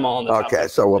 we'll put them all in the top. Okay,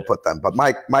 so we'll put them. But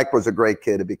Mike was a great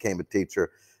kid. He became a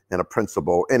teacher and a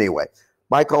principal. Anyway,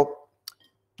 Michael,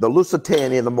 the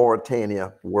Lusitania and the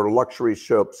Mauretania were luxury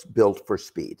ships built for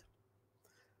speed.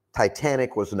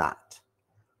 Titanic was not.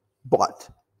 But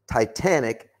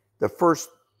Titanic, the first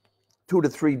 2 to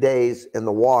 3 days in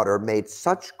the water, made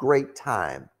such great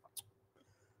time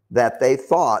that they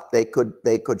thought they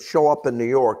could show up in New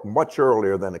York much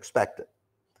earlier than expected.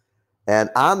 And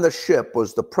on the ship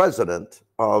was the president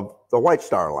of the White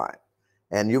Star Line.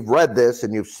 And you've read this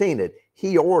and you've seen it.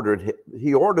 He ordered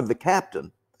the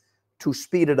captain to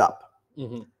speed it up.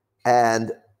 Mm-hmm.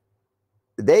 And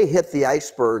they hit the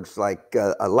icebergs like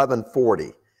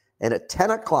 11:40. And at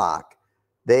 10 o'clock,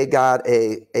 they got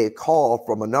a call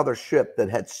from another ship that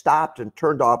had stopped and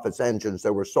turned off its engines.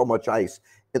 There was so much ice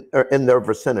in their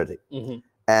vicinity. Mm-hmm.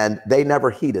 And they never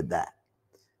heeded that.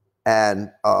 And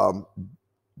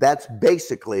that's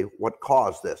basically what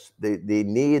caused this. The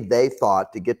need, they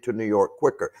thought, to get to New York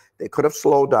quicker. They could have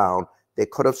slowed down. They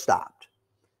could have stopped.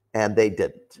 And they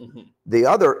didn't. Mm-hmm. The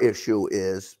other issue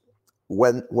is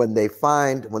when they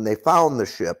found the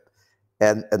ship,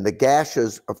 and the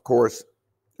gashes, of course,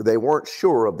 they weren't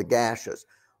sure of the gashes.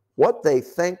 What they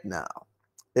think now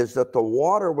is that the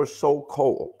water was so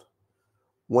cold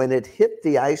when it hit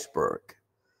the iceberg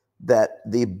that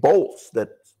the bolts that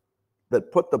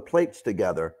put the plates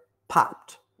together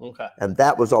popped. Okay. And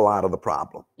that was a lot of the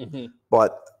problem. Mm-hmm.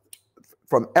 But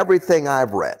from everything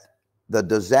I've read, the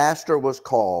disaster was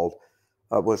caused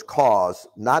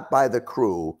not by the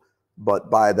crew,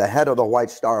 but by the head of the White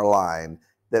Star Line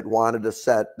that wanted to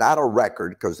set, not a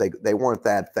record, because they weren't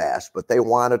that fast, but they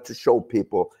wanted to show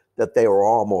people that they were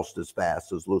almost as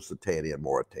fast as Lusitania and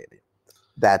Mauretania.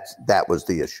 That was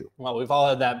the issue. Well, we've all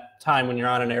had that time when you're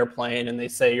on an airplane and they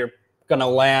say you're going to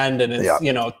land and it's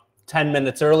 10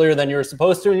 minutes earlier than you were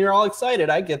supposed to, and you're all excited.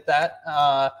 I get that.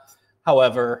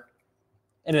 However,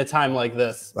 in a time like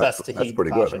this, best to heed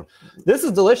caution. Good. This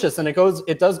is delicious, and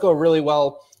it does go really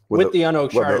well with the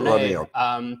unoaked Chardonnay.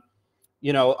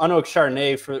 Unoaked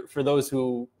Chardonnay, for those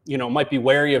who might be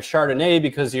wary of Chardonnay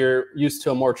because you're used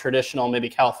to a more traditional, maybe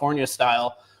California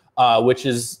style, which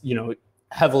is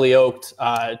heavily oaked,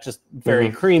 just very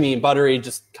creamy, buttery,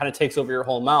 just kind of takes over your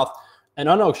whole mouth. And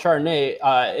unoaked Chardonnay,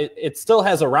 it still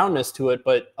has a roundness to it,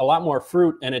 but a lot more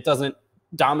fruit, and it doesn't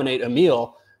dominate a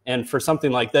meal. And for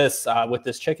something like this, with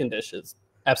this chicken dish, is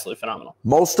absolutely phenomenal.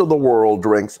 Most of the world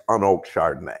drinks unoaked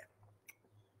Chardonnay.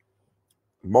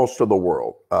 Most of the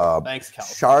world. Thanks,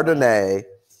 California. Chardonnay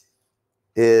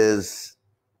is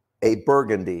a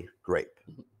Burgundy grape,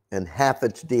 and half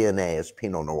its DNA is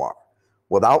Pinot Noir.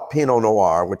 Without Pinot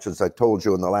Noir, which, as I told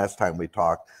you in the last time we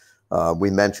talked, we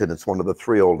mentioned it's one of the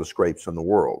 3 oldest grapes in the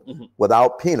world. Mm-hmm.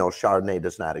 Without Pinot, Chardonnay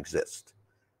does not exist.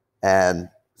 And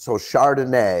so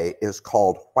Chardonnay is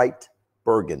called white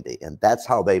Burgundy, and that's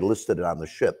how they listed it on the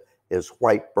ship, is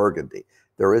white Burgundy.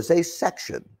 There is a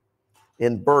section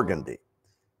in Burgundy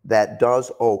that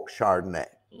does oak Chardonnay,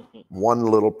 one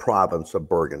little province of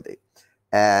Burgundy.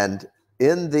 And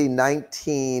in the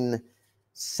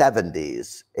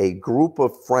 1970s, a group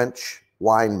of French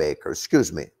winemakers,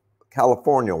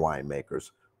 California winemakers,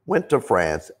 went to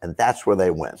France, and that's where they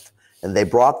went. And they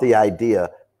brought the idea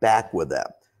back with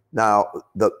them. Now,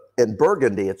 in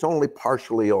Burgundy, it's only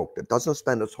partially oaked. It doesn't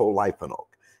spend its whole life in oak.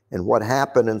 And what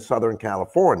happened in Southern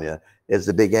California is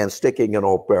it began sticking in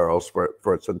oak barrels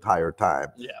for its entire time.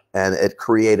 Yeah. And it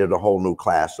created a whole new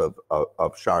class of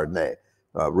Chardonnay,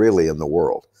 really, in the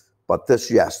world. But this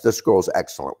goes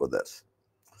excellent with this.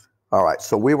 All right,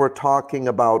 so we were talking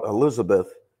about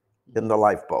Elizabeth in the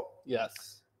lifeboat.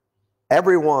 Yes.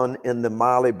 Everyone in the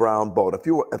Molly Brown boat,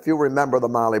 if you remember the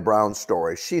Molly Brown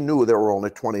story, she knew there were only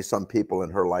 20-some people in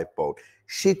her lifeboat.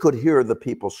 She could hear the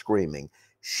people screaming.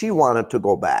 She wanted to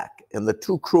go back, and the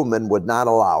 2 crewmen would not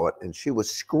allow it, and she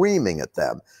was screaming at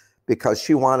them because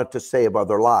she wanted to save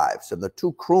other lives. And the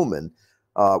 2 crewmen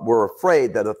were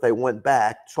afraid that if they went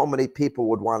back, so many people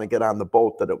would want to get on the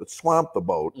boat that it would swamp the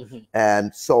boat.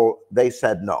 And so they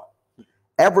said no.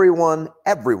 Everyone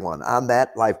on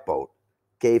that lifeboat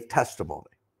gave testimony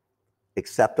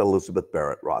except Elizabeth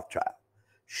Barrett Rothschild.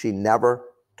 She never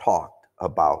talked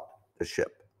about the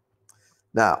ship.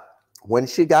 Now, when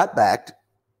she got back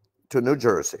to New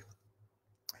Jersey,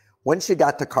 when she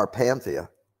got to Carpathia,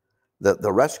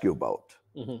 the rescue boat,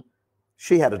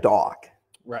 she had a dog.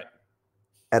 Right.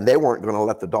 And they weren't going to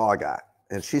let the dog out.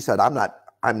 And she said, I'm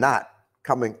not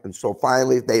coming. And so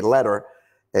finally they let her,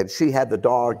 and she had the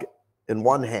dog in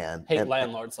one hand. Hate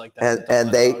landlords like that.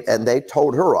 And they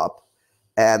towed her up,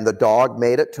 and the dog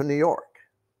made it to New York.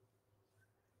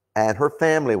 And her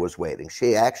family was waiting.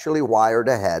 She actually wired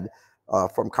ahead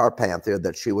from Carpathia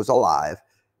that she was alive.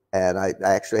 And I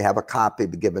actually have a copy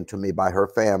given to me by her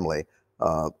family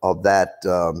of that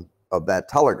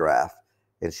telegraph.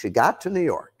 And she got to New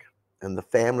York, and the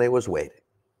family was waiting.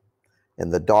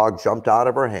 And the dog jumped out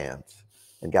of her hands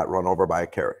and got run over by a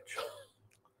carriage.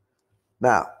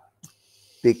 Now,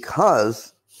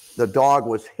 because the dog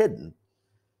was hidden,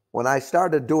 when I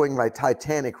started doing my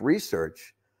Titanic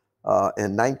research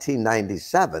in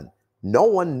 1997, no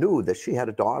one knew that she had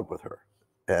a dog with her.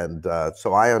 And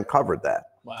so I uncovered that.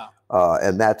 Wow.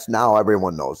 And that's now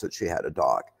everyone knows that she had a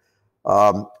dog.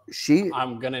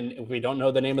 If we don't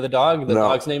know the name of the dog, the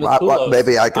dog's name is Pulos.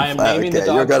 Maybe I can. I am naming the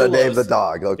dog You're going to Pulos name the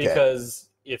dog, okay? Because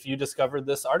if you discovered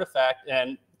this artifact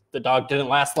and the dog didn't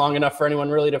last long enough for anyone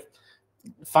really to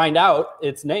find out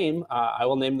its name, I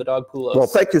will name the dog Pulos. Well,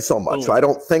 thank you so much. I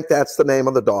don't think that's the name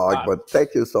of the dog, but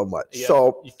thank you so much. Yeah,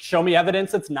 so show me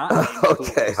evidence it's not.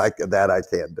 Okay, that I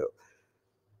can do.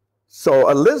 So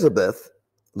Elizabeth,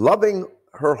 loving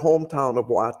her hometown of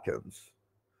Watkins,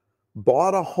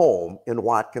 bought a home in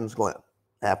Watkins Glen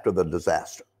after the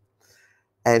disaster.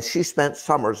 And she spent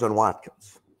summers in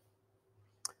Watkins.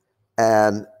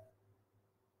 And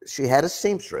she had a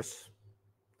seamstress.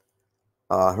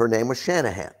 Her name was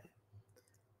Shanahan.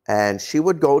 And she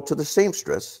would go to the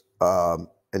seamstress, and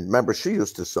remember, she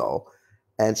used to sew,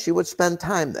 and she would spend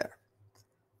time there.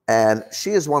 And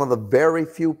she is one of the very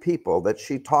few people that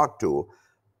she talked to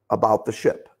about the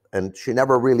ship. And she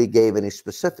never really gave any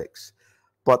specifics.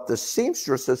 But the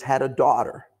seamstresses had a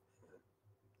daughter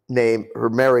her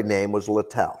married name was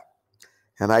Littell.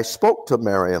 And I spoke to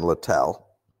Marion Littell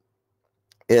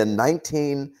in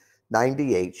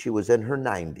 1998. She was in her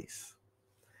 90s.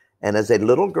 And as a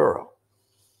little girl,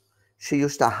 she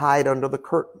used to hide under the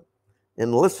curtain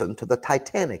and listen to the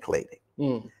Titanic lady.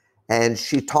 And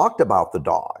she talked about the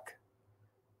dog,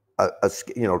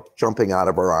 jumping out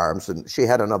of her arms. And she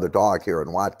had another dog here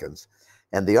in Watkins.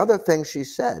 And the other thing she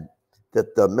said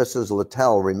that the Mrs.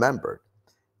 Littell remembered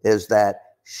is that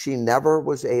she never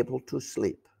was able to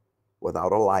sleep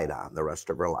without a light on the rest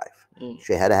of her life.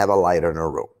 She had to have a light in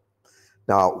her room.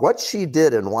 Now, what she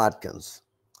did in Watkins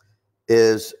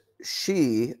is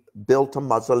she built a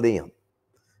mausoleum.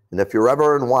 And if you're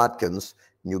ever in Watkins,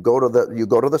 and you go to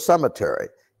the cemetery,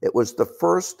 it was the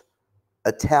first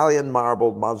Italian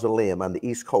marble mausoleum on the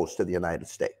East Coast of the United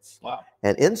States. Wow.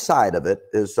 And inside of it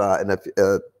is,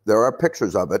 there are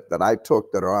pictures of it that I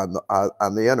took that are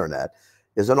on the internet,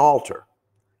 is an altar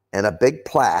and a big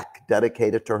plaque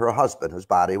dedicated to her husband, whose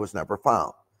body was never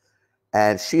found.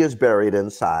 And she is buried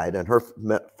inside, and her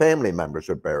family members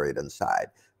are buried inside.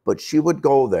 But she would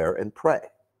go there and pray.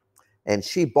 And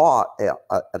she bought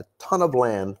a ton of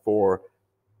land for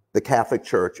the Catholic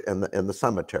Church and the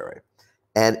cemetery.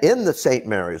 And in the St.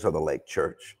 Mary's of the Lake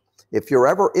Church, if you're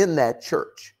ever in that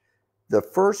church, the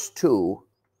first two,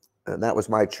 and that was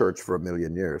my church for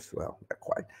 1,000,000 years, well, not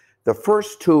quite, the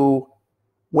first two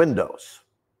windows,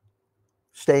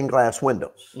 stained glass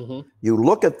windows, you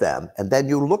look at them and then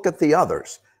you look at the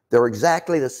others. They're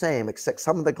exactly the same, except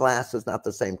some of the glass is not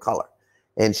the same color.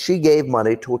 And she gave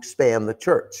money to expand the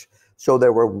church. So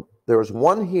there was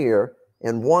one here,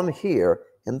 and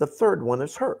the third one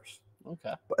is hers.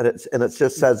 Okay. But it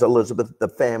just says Elizabeth,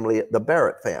 the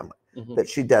Barrett family, that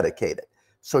she dedicated.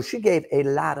 So she gave a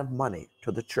lot of money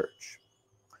to the church.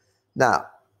 Now,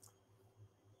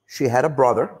 she had a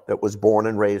brother that was born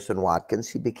and raised in Watkins.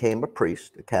 He became a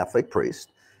priest, a Catholic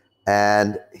priest,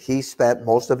 and he spent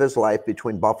most of his life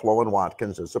between Buffalo and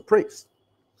Watkins as a priest.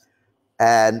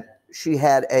 And she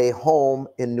had a home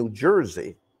in New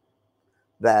Jersey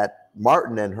that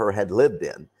Martin and her had lived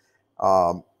in.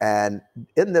 And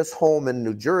in this home in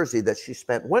New Jersey that she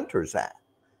spent winters at.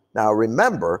 Now,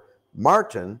 remember,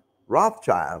 Martin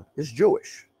Rothschild is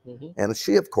Jewish, and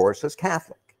she, of course, is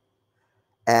Catholic.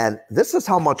 And this is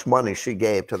how much money she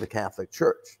gave to the Catholic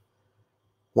Church.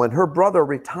 When her brother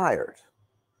retired,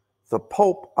 the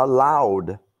Pope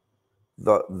allowed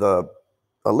the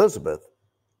Elizabeth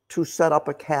to set up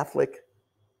a Catholic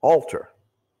altar,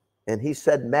 and he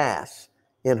said mass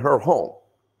in her home.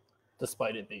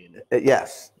 Despite it being.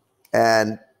 Yes.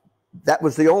 And that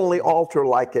was the only altar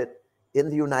like it in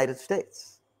the United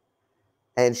States.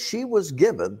 And she was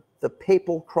given the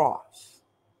papal cross.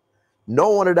 No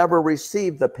one had ever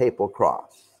received the papal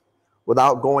cross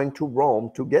without going to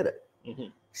Rome to get it. Mm-hmm.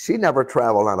 She never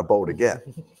traveled on a boat again.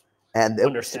 And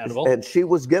understandable. And she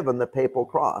was given the papal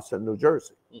cross in New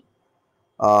Jersey.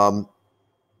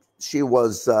 She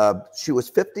was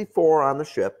 54 on the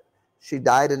ship. She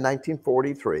died in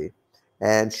 1943,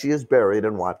 and she is buried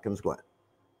in Watkins Glen.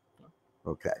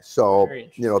 Okay, so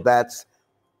that's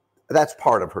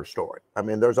part of her story. I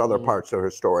mean, there's other parts of her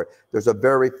story. There's a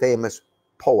very famous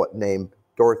poet named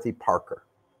Dorothy Parker,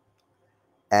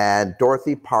 and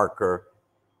Dorothy Parker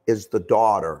is the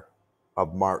daughter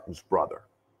of Martin's brother.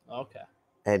 Okay.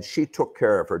 And she took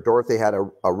care of her. Dorothy had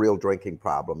a real drinking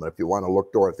problem. And if you want to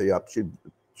look Dorothy up,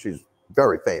 she's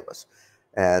very famous.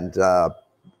 And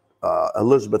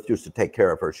Elizabeth used to take care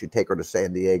of her. She'd take her to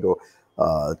San Diego,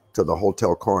 to the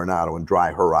Hotel Coronado, and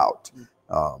dry her out.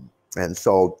 And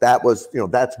so that was,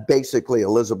 that's basically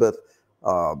Elizabeth.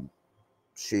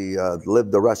 She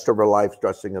lived the rest of her life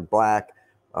dressing in black.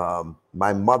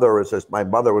 My mother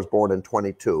was born in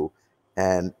 22.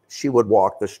 And she would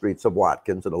walk the streets of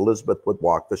Watkins, and Elizabeth would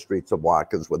walk the streets of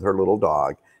Watkins with her little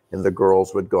dog, and the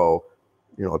girls would go,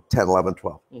 10, 11,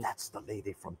 12. That's the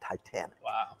lady from Titanic.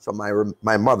 Wow. So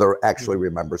my mother actually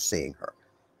remembers seeing her.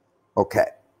 Okay.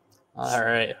 All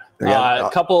right. A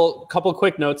couple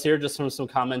quick notes here, just from some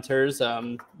commenters.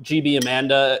 GB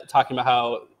Amanda talking about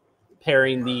how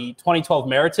pairing the 2012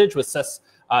 Meritage with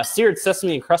seared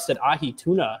sesame encrusted ahi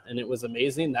tuna, and it was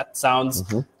amazing. That sounds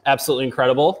absolutely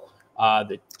incredible.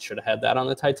 They should have had that on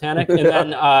the Titanic. And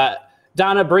then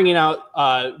Donna bringing up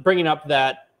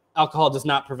that alcohol does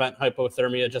not prevent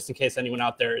hypothermia, just in case anyone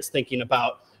out there is thinking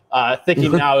now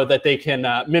that they can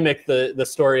mimic the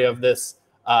story of this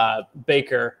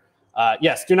baker.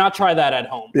 Yes, do not try that at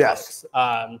home. Yes.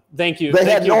 Thank you. They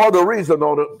had no other reason,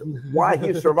 though, why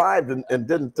he survived and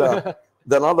didn't,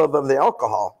 than other than the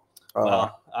alcohol.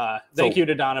 Thank you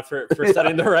to Donna for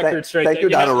setting the record straight. Thank you,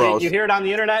 Donna Rose. You hear it on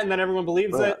the internet, and then everyone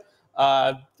believes it.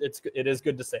 It is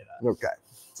good to say that. Okay.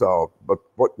 So, but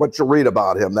what you read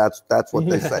about him, that's what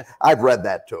they say. I've read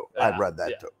that too.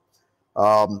 Too.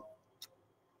 All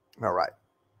right.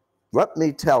 Let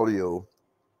me tell you.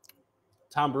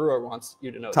 Tom Brewer wants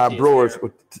you to know. Tom Brewer's,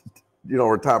 you know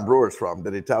where Tom Brewer's from?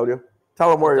 Did he tell you?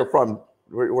 Tell him where you're from,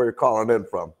 where you're calling in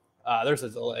from. There's a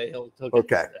delay. He'll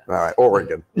okay. All right.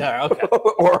 Oregon. Yeah. Okay.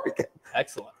 Oregon.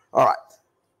 Excellent. All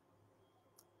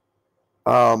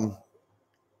right.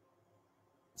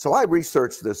 So I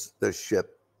researched this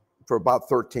ship for about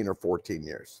 13 or 14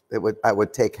 years. I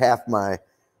would take half my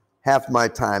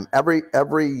time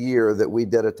every year that we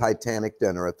did a Titanic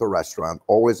dinner at the restaurant,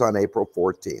 always on April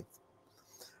 14th.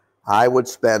 I would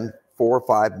spend 4 or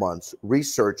 5 months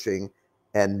researching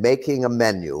and making a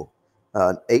menu,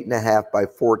 an 8.5 by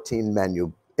 14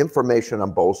 menu, information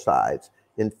on both sides,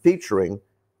 and featuring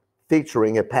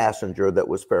a passenger that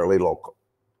was fairly local.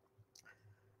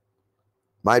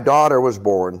 My daughter was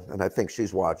born, and I think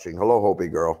she's watching. Hello,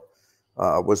 Hobie girl.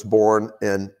 Was born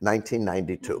in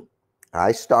 1992.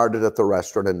 I started at the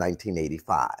restaurant in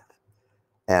 1985,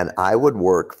 and I would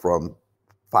work from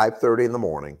 5:30 in the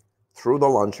morning through the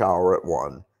lunch hour at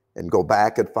 1, and go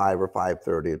back at 5 or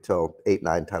 5:30 until 8,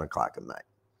 9, 10 o'clock at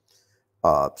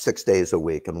night. 6 days a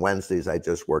week, and Wednesdays I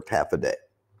just worked half a day.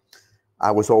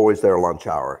 I was always there lunch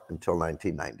hour until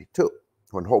 1992,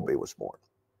 when Hobie was born.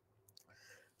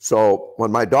 So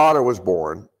when my daughter was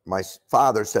born, my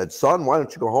father said, "Son, why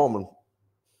don't you go home and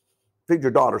feed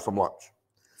your daughter some lunch?"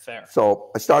 Fair. So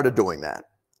I started doing that,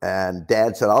 and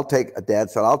Dad said, "I'll take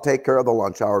care of the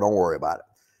lunch hour. Don't worry about it."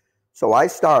 So I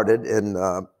started in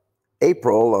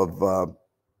April of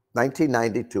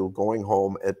 1992, going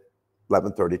home at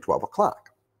 11:30, 12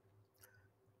 o'clock,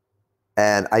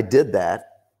 and I did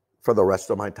that for the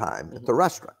rest of my time at the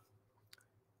restaurant.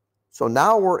 So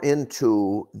now we're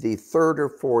into the 3rd or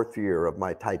 4th year of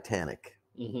my Titanic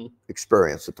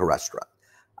experience at the restaurant.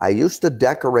 I used to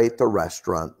decorate the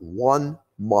restaurant 1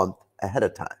 month ahead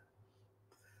of time.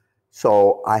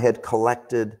 So I had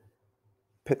collected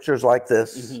pictures like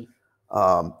this,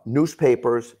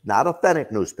 newspapers, not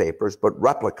authentic newspapers, but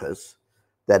replicas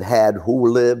that had who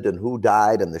lived and who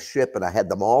died and the ship, and I had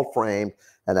them all framed,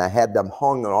 and I had them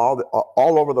hung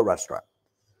all over the restaurant.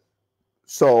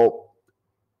 So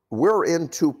we're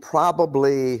into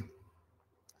probably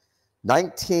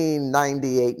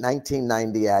 1998,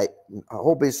 1998.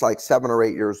 Hobie's like 7 or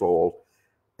 8 years old,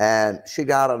 and she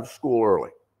got out of school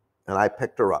early, and I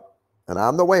picked her up. And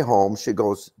on the way home, she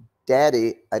goes,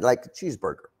 "Daddy, I'd like a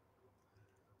cheeseburger."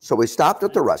 So we stopped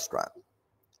at the restaurant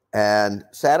and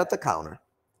sat at the counter.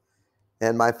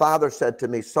 And my father said to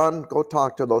me, "Son, go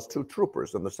talk to those 2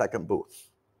 troopers in the second booth."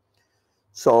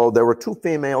 So there were 2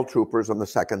 female troopers in the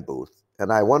second booth.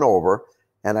 And I went over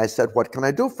and I said, "What can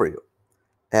I do for you?"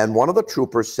 And one of the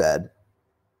troopers said,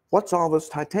 "What's all this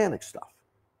Titanic stuff?"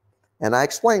 And I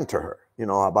explained to her,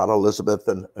 about Elizabeth,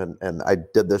 and I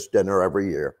did this dinner every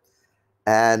year.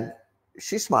 And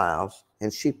she smiles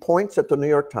and she points at the New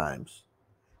York Times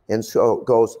and so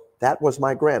goes, "That was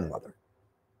my grandmother."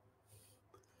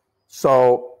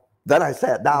 So then I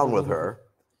sat down with her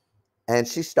and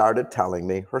she started telling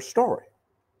me her story.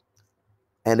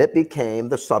 And it became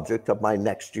the subject of my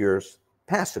next year's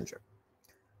passenger.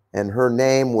 And her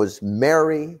name was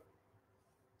Mary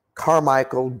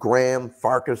Carmichael Graham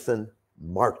Farquharson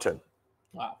Martin.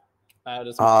 Wow. That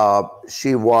is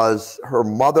she was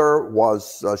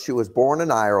born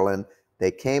in Ireland.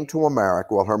 They came to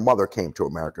America. Well, her mother came to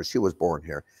America. She was born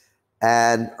here.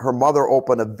 And her mother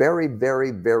opened a very,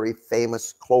 very, very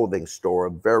famous clothing store,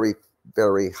 very,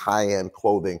 very high-end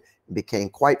clothing, and became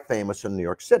quite famous in New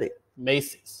York City.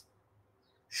 Macy's.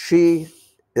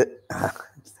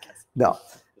 No.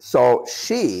 So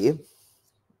she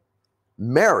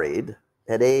married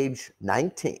at age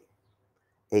 19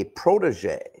 a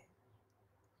protege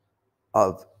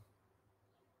of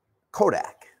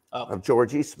Kodak, of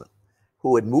George Eastman,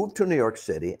 who had moved to New York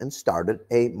City and started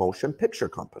a motion picture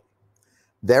company.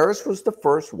 Theirs was the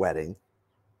first wedding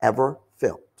ever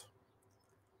filmed.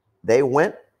 They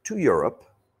went to Europe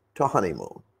to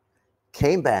honeymoon,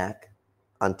 came back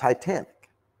on Titanic,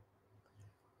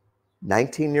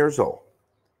 19 years old.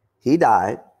 He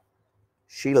died,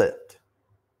 she lived.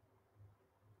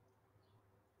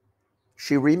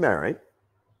 She remarried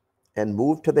and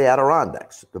moved to the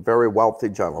Adirondacks, a very wealthy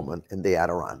gentleman in the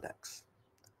Adirondacks.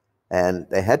 And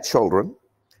they had children,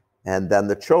 and then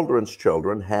the children's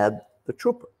children had the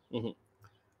trooper. Mm-hmm.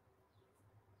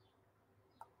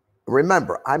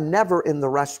 Remember, I'm never in the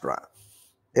restaurant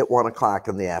at 1 o'clock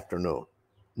in the afternoon.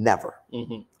 Never.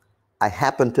 Mm-hmm. I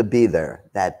happened to be there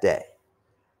that day.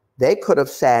 They could have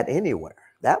sat anywhere.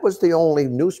 That was the only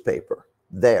newspaper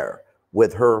there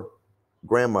with her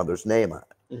grandmother's name on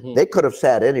it. Mm-hmm. They could have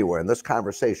sat anywhere and this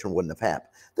conversation wouldn't have happened.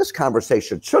 This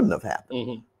conversation shouldn't have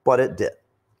happened, but it did.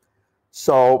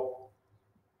 So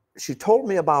she told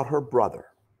me about her brother,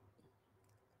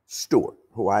 Stuart,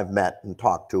 who I've met and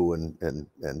talked to,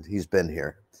 and he's been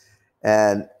here.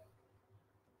 And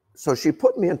so she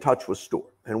put me in touch with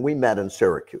Stuart, and we met in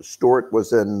Syracuse. Stuart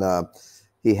was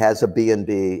he has a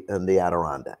B&B in the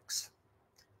Adirondacks.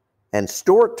 And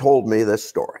Stuart told me this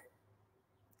story.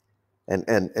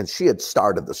 And she had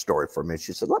started the story for me.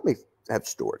 She said, "Let me have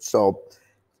Stuart." So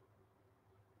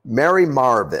Mary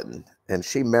Marvin, and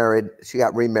she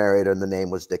got remarried, and the name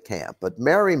was DeCamp. But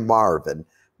Mary Marvin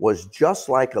was just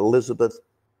like Elizabeth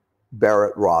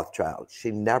Barrett Rothschild.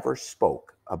 She never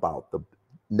spoke about it,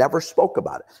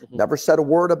 never said a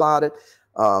word about it.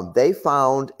 They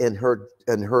found in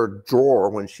her drawer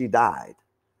when she died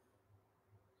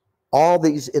all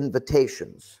these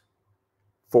invitations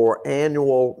for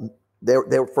annual.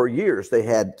 There for years they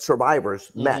had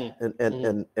survivors met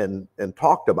and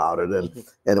talked about it,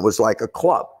 and it was like a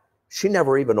club. She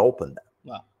never even opened them.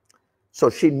 Wow. So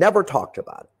she never talked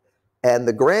about it. And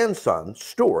the grandson,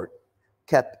 Stuart,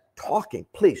 kept talking.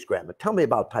 "Please, Grandma, tell me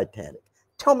about Titanic.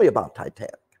 Tell me about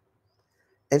Titanic."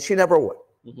 And she never would.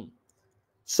 Mm-hmm.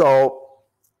 So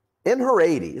in her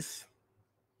 80s,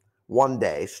 one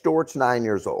day, Stuart's 9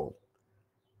 years old,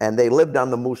 and they lived on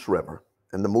the Moose River,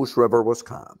 and the Moose River was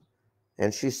calm.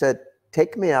 And she said,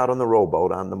 "Take me out on the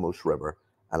rowboat on the Moose River,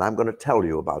 and I'm going to tell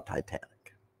you about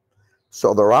Titanic."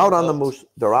 So they're out on the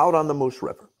Moose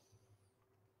River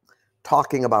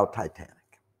talking about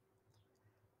Titanic.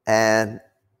 And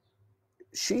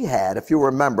she had, if you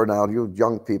remember now, you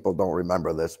young people don't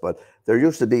remember this, but there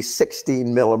used to be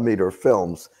 16 millimeter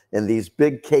films in these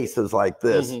big cases like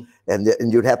this, and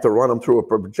you'd have to run them through a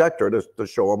projector to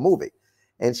show a movie.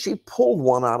 And she pulled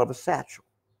one out of a satchel.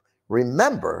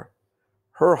 Remember,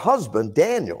 her husband,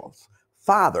 Daniel's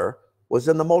father, was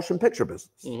in the motion picture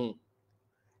business. Mm-hmm.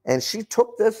 And she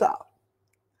took this out,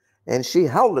 and she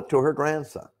held it to her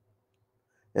grandson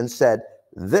and said,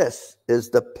 "This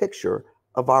is the picture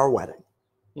of our wedding."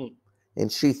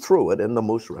 And she threw it in the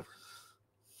Moose River.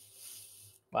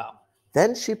 Wow.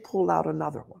 Then she pulled out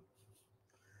another one.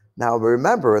 Now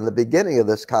remember, in the beginning of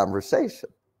this conversation,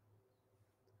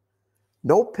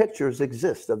 No pictures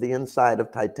exist of the inside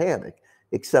of Titanic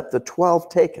except the 12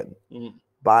 taken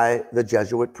by the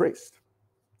Jesuit priest,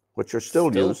 which are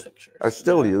still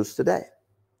used today.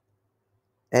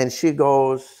 And she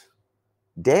goes,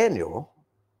 Daniel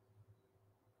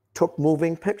took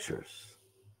moving pictures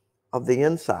of the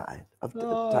inside of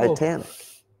the Titanic.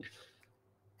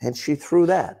 And she threw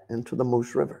that into the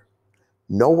Moose River.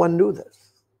 No one knew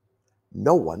this.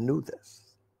 No one knew this.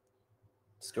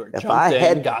 If I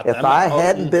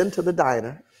hadn't been to the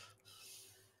diner,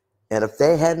 and if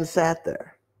they hadn't sat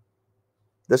there,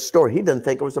 this story, he didn't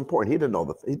think it was important. He didn't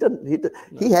know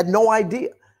he had no idea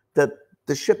that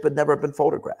the ship had never been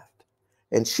photographed.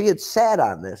 And she had sat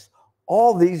on this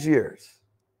all these years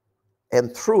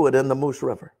and threw it in the Moose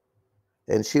River.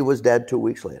 And she was dead 2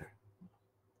 weeks later.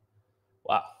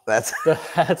 Wow.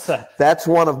 That's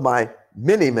one of my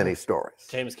many stories.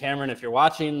 James Cameron, if you're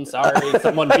watching, sorry,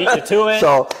 someone beat you to it.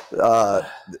 So,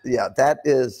 yeah,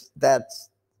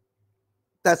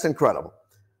 that's incredible.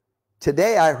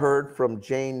 Today I heard from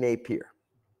Jane Napier.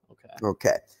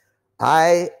 Okay.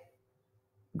 I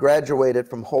graduated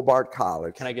from Hobart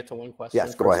College. Can I get to one question?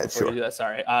 Yes, go ahead, sure. You do that?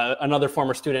 Sorry. Another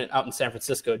former student out in San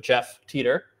Francisco, Jeff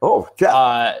Teeter. Oh,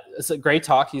 Jeff. It's a great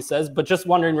talk, he says, but just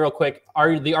wondering real quick,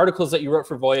 are the articles that you wrote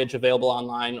for Voyage available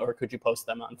online, or could you post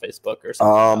them on Facebook or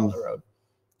something down the road?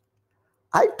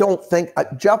 I don't think,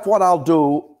 Jeff, what I'll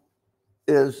do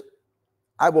is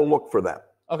I will look for them.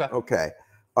 Okay.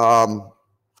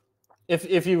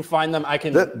 If you find them, I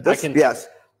can. Yes.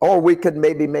 Or we could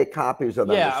maybe make copies of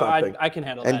them or something. I can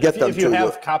handle and that. Get them if you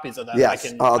have copies of them, yes.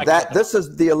 I can this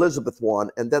is the Elizabeth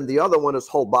one, and then the other one is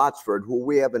Hull Botsford, who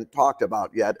we haven't talked about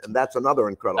yet, and that's another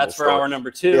incredible That's for story. hour number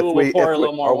 2. We'll pour a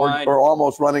little more wine. We're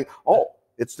almost running. Oh,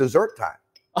 it's dessert time.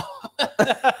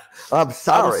 I'm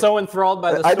sorry. I'm so enthralled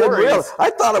by the stories. I didn't realize. I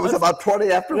thought it was about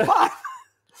 20 after 5.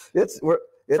 It's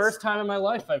first time in my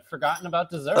life I've forgotten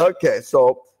about dessert. Okay,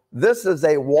 so this is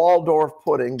a Waldorf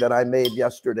pudding that I made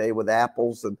yesterday with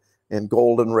apples and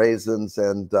golden raisins,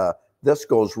 and this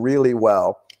goes really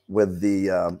well with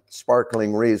the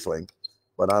sparkling Riesling.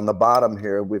 But on the bottom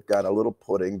here, we've got a little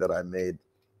pudding that I made.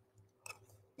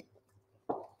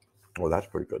 Oh, that's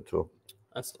pretty good too.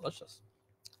 That's delicious.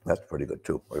 That's pretty good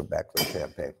too. We're back to the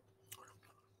champagne.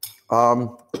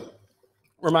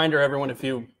 Reminder, everyone, if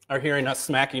you are hearing us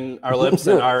smacking our lips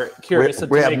and are curious,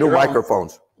 we have new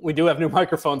microphones. We do have new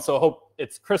microphones, so I hope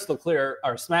it's crystal clear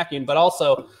our smacking. But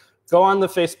also, go on the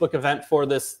Facebook event for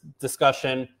this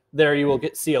discussion. There you will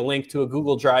see a link to a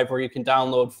Google Drive where you can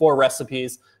download 4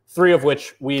 recipes, 3 of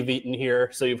which we've eaten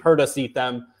here. So you've heard us eat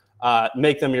them.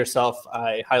 Make them yourself.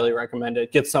 I highly recommend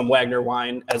it. Get some Wagner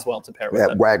wine as well to pair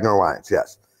with it. Wagner wines,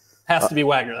 yes. Has to be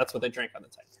Wagner. That's what they drink on the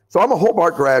Titanic. So I'm a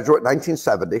Hobart graduate,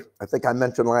 1970. I think I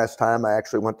mentioned last time I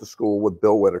actually went to school with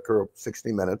Bill Whitaker,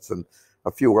 60 Minutes, and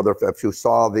a few other. If you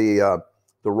saw the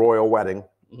royal wedding,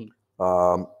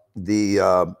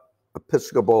 the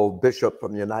Episcopal bishop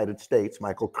from the United States,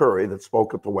 Michael Curry, that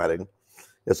spoke at the wedding,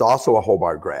 is also a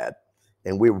Hobart grad.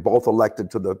 And we were both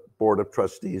elected to the Board of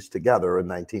Trustees together in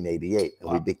 1988.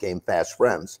 And we became fast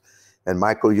friends. And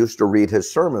Michael used to read his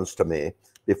sermons to me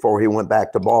before he went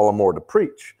back to Baltimore to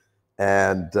preach.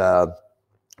 And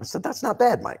I said, that's not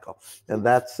bad, Michael. And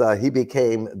he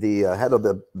became the head of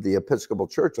the Episcopal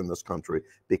Church in this country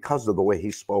because of the way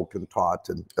he spoke and taught,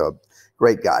 and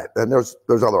great guy. And there's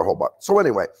other Hobart. So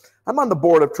anyway, I'm on the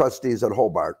Board of Trustees at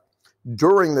Hobart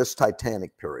during this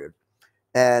Titanic period,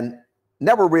 and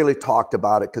never really talked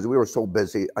about it because we were so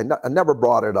busy. I never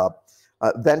brought it up.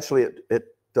 Eventually, it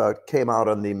came out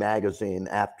in the magazine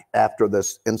after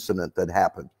this incident that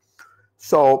happened.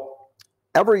 So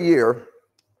every year,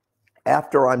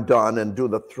 after I'm done and do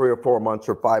the 3 or 4 months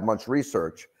or 5 months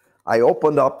research, I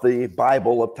opened up the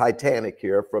Bible of Titanic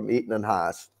here from Eaton and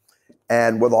Haas,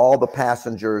 and with all the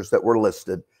passengers that were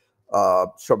listed,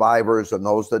 survivors and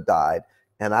those that died,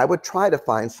 and I would try to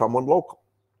find someone local.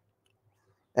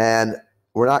 And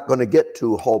we're not going to get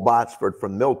to Hull Botsford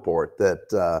from Millport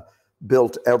that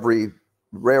built every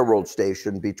railroad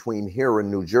station between here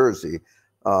and New Jersey,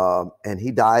 and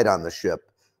he died on the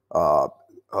ship.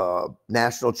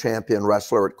 National champion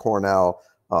wrestler at Cornell,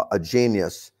 a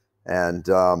genius. And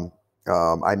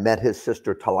I met his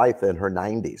sister Talitha in her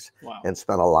 90s and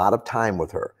spent a lot of time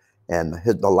with her. And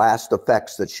the last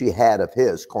effects that she had of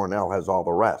his, Cornell has all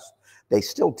the rest. They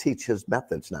still teach his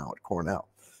methods now at Cornell.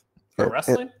 For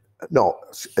wrestling? No,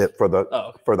 for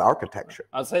the architecture.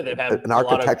 I'd say they've had an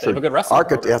architecture. They have a good wrestling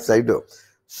program. Yes, they do.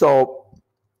 So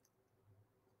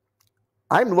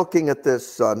I'm looking at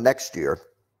this next year,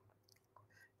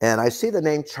 and I see the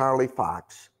name Charlie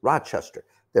Fox, Rochester.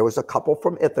 There was a couple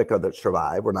from Ithaca that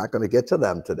survived. We're not going to get to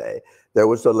them today. There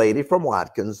was a lady from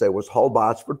Watkins. There was Hull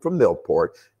Botsford from Millport.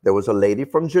 There was a lady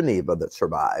from Geneva that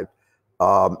survived.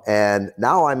 And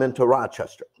now I'm into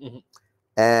Rochester. Mm-hmm.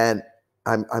 And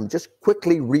I'm just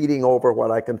quickly reading over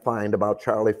what I can find about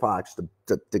Charlie Fox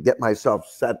to get myself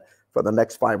set for the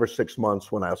next 5 or 6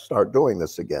 months when I'll start doing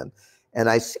this again. And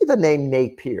I see the name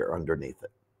Napier underneath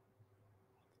it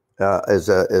as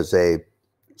a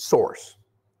source.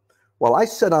 Well, I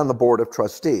sit on the board of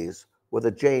trustees with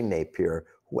a Jane Napier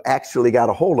who actually got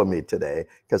a hold of me today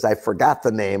because I forgot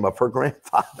the name of her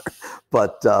grandfather.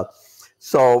 But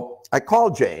so I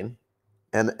called Jane,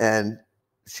 and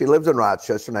she lives in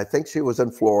Rochester, and I think she was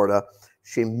in Florida.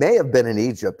 She may have been in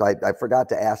Egypt. I forgot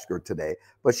to ask her today,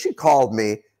 but she called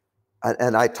me,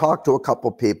 and I talked to a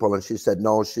couple people, and she said,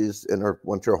 no, she's in her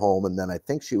winter home, and then I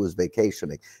think she was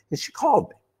vacationing, and she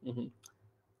called me. Mm-hmm.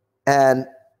 And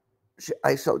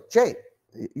I said, Jane,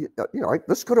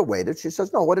 this could have waited. She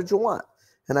says, no, what did you want?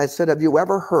 And I said, have you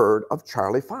ever heard of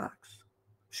Charlie Fox?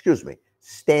 Excuse me,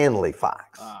 Stanley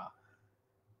Fox.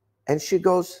 And she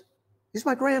goes, he's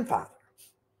my grandfather.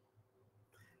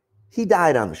 He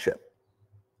died on the ship.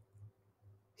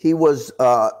 He was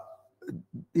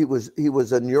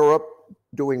in Europe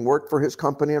doing work for his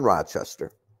company in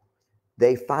Rochester.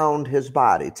 They found his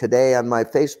body. Today on my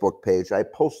Facebook page, I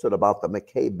posted about the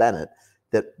McKay Bennett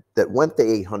that went the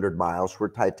 800 miles where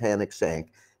Titanic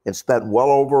sank and spent well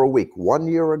over a week. 1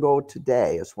 year ago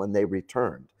today is when they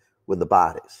returned with the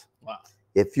bodies. Wow.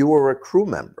 If you were a crew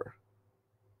member,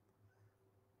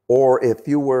 or if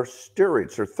you were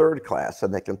steerage or third class,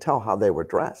 and they can tell how they were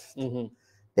dressed, mm-hmm.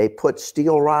 They put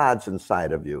steel rods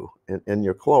inside of you in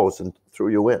your clothes and threw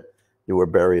you in. You were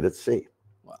buried at sea.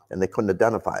 Wow. And they couldn't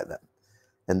identify them.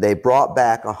 And they brought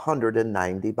back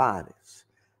 190 bodies.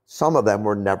 Some of them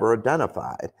were never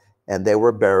identified, and they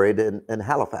were buried in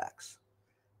Halifax.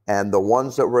 And the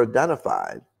ones that were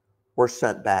identified were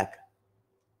sent back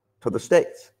to the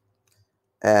States.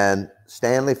 And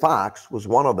Stanley Fox was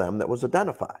one of them that was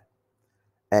identified.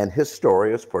 And his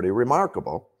story is pretty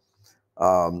remarkable.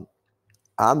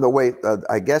 On the way,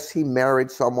 I guess he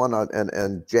married someone,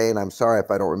 and Jane, I'm sorry if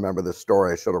I don't remember the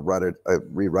story. I should have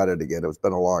reread it again. It's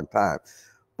been a long time.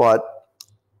 But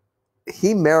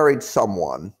he married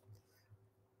someone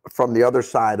from the other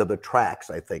side of the tracks,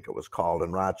 I think it was called,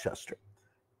 in Rochester.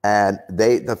 And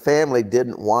the family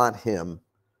didn't want him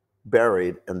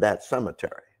buried in that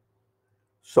cemetery.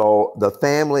 So the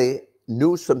family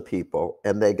knew some people,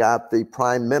 and they got the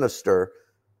Prime Minister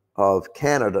of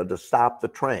Canada to stop the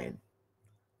train.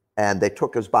 And they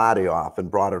took his body off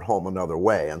and brought it home another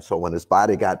way. And so when his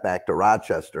body got back to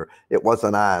Rochester, it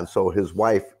wasn't on, so his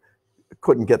wife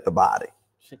couldn't get the body.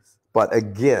 Jeez. But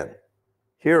again,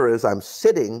 I'm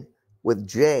sitting with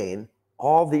Jane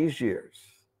all these years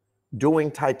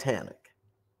doing Titanic,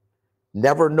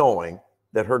 never knowing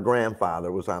that her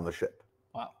grandfather was on the ship.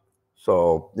 Wow.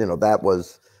 So,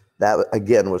 that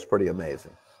again was pretty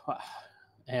amazing.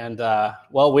 And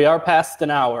well, we are past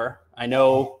an hour. I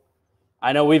know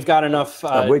we've got enough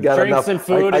drinks and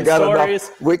food and stories.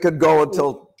 Enough. We could go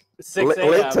until 6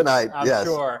 a.m. late tonight. I'm yes.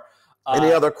 Sure.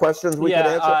 Any other questions we could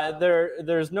answer?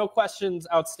 There's no questions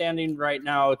outstanding right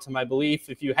now, to my belief.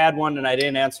 If you had one and I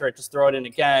didn't answer it, just throw it in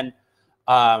again.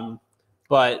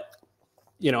 But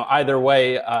either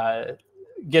way,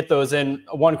 get those in.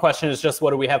 One question is just,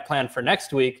 what do we have planned for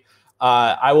next week?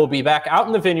 I will be back out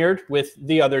in the vineyard with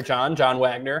the other John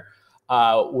Wagner.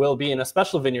 We'll be in a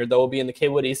special vineyard, though. We'll be in the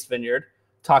Kaywood East Vineyard,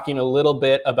 talking a little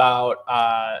bit about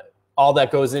all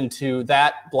that goes into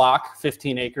that block,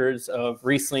 15 acres of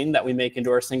Riesling that we make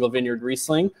into our single vineyard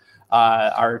Riesling.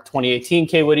 Our 2018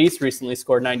 Kaywood East recently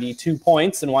scored 92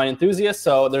 points in Wine Enthusiast,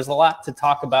 so there's a lot to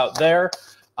talk about there.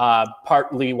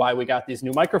 Partly why we got these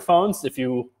new microphones. If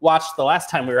you watched the last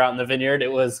time we were out in the vineyard,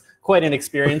 it was quite an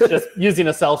experience just using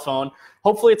a cell phone.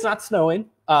 Hopefully it's not snowing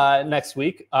next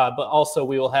week, but also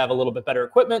we will have a little bit better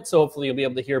equipment, so hopefully you'll be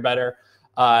able to hear better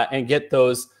and get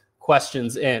those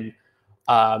questions in.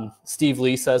 Steve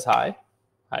Lee says hi.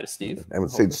 Hi to Steve. I haven't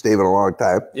seen Steve in a long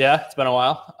time. Yeah, it's been a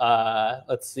while.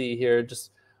 Let's see here.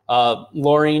 Just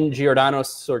Laureen Giordano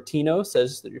Sortino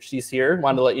says that she's here.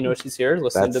 Wanted to let you know she's here,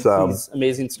 listening to these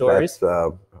amazing stories.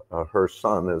 Her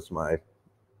son is my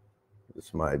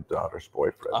daughter's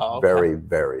boyfriend. Oh, okay. Very,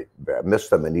 very bad. Missed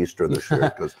them in Easter this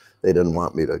year because they didn't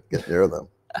want me to get near them.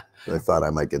 They thought I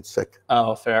might get sick.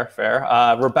 Oh, fair.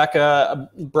 Rebecca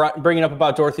bringing up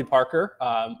about Dorothy Parker.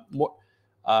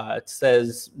 It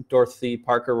says Dorothy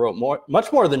Parker wrote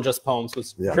much more than just poems,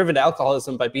 was driven to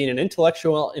alcoholism by being an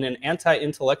intellectual in an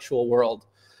anti-intellectual world.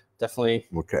 definitely.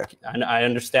 Okay. I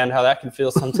understand how that can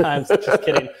feel sometimes. Just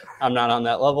kidding. I'm not on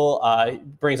that level.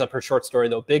 Brings up her short story,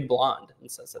 though, Big Blonde, and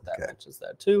says that mentions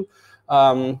that, too.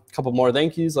 A couple more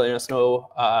thank yous, letting us know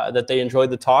that they enjoyed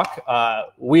the talk.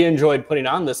 We enjoyed putting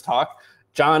on this talk.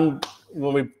 John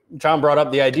brought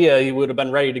up the idea, he would have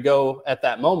been ready to go at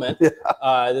that moment.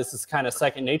 Yeah. This is kind of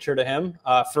second nature to him.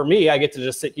 For me, I get to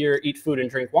just sit here, eat food, and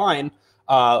drink wine,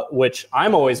 which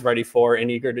I'm always ready for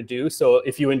and eager to do. So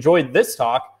if you enjoyed this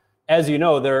talk, as you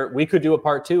know, we could do a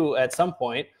part 2 at some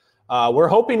point. We're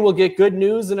hoping we'll get good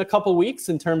news in a couple weeks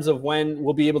in terms of when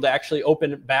we'll be able to actually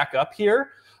open back up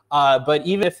here. But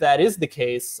even if that is the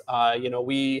case,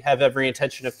 we have every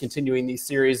intention of continuing these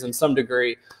series in some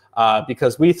degree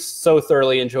because we so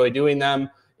thoroughly enjoy doing them.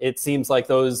 It seems like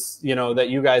those, that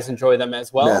you guys enjoy them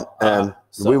as well. And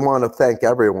we want to thank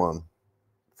everyone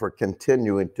for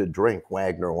continuing to drink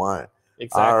Wagner wine.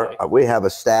 Exactly. We have a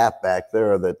staff back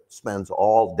there that spends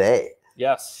all day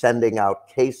sending out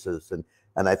cases.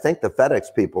 And I think the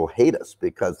FedEx people hate us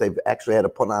because they've actually had to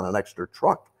put on an extra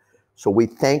truck. So we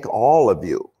thank all of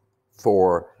you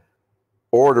for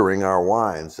ordering our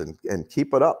wines and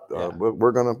keep it up. Yeah.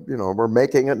 We're going to, we're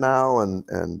making it now.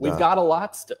 And we've got a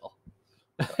lot still.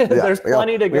 There's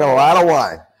plenty to go. We got a lot of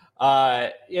wine.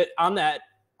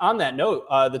 On that note,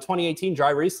 the 2018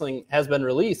 Dry Riesling has been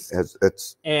released.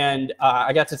 And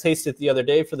I got to taste it the other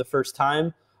day for the first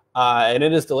time, and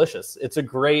it is delicious. It's a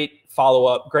great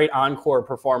follow-up, great encore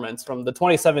performance from the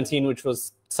 2017, which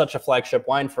was such a flagship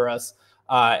wine for us.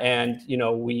 And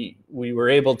we were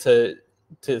able to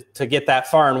get that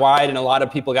far and wide, and a lot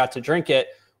of people got to drink it.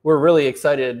 We're really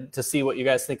excited to see what you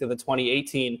guys think of the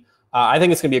 2018. I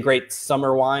think it's going to be a great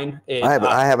summer wine.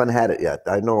 I haven't had it yet.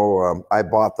 I know I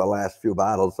bought the last few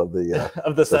bottles of the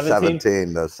of the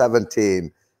 17. The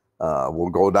 17 will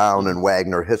go down in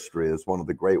Wagner history as one of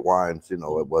the great wines. It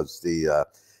was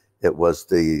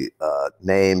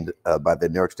named by the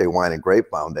New York State Wine and Grape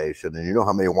Foundation, and you know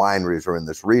how many wineries are in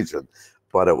this region.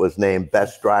 But it was named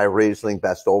Best Dry Riesling,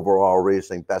 Best Overall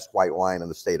Riesling, Best White Wine in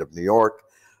the state of New York.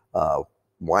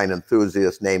 Wine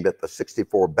enthusiasts named it the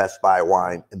 64 best buy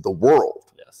wine in the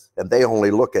world. Yes. And they only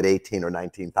look at 18 or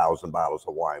 19,000 bottles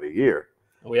of wine a year.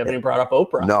 We haven't even brought up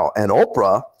Oprah. No, and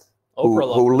Oprah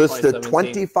who listed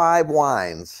 25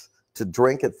 wines to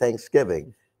drink at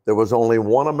Thanksgiving, there was only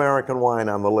one American wine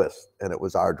on the list, and it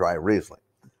was our Dry Riesling.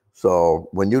 So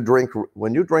when you drink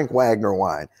Wagner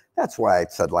wine, that's why I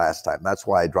said last time, that's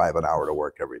why I drive an hour to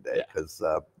work every day, because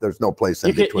there's no place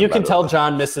in between. You can tell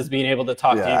John misses being able to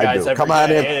talk to you guys every day.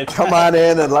 Come on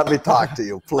in and let me talk to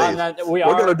you, please. We're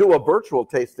going to do a virtual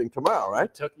tasting tomorrow, right?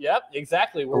 Yep,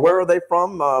 exactly. Where are they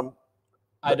from?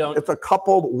 I don't. It's a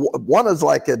couple. One is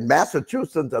like in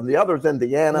Massachusetts and the other's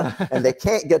Indiana, and they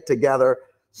can't get together.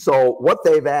 So what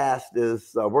they've asked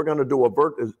is we're going to do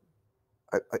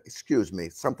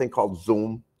something called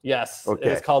Zoom. Yes,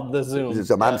 okay. It's called the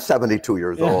Zoom. I'm 72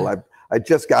 years old. I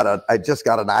just got an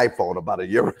iPhone about a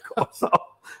year ago.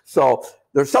 So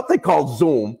there's something called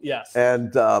Zoom. Yes.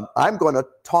 And I'm going to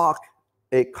talk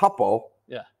a couple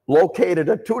located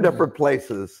at 2 different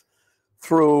places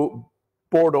through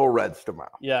Bordeaux Reds tomorrow.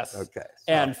 Yes. Okay.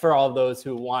 So. And for all of those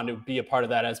who want to be a part of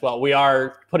that as well, we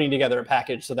are putting together a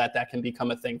package so that can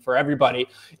become a thing for everybody.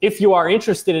 If you are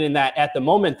interested in that at the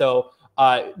moment, though,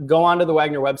 go onto the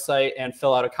Wagner website and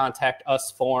fill out a contact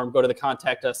us form. Go to the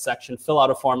contact us section, fill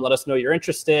out a form, let us know you're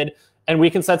interested, and we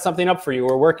can set something up for you.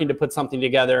 We're working to put something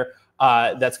together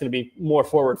that's going to be more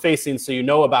forward facing, so you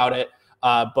know about it.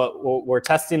 But we're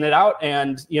testing it out,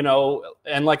 and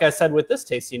and like I said with this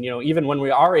tasting, even when we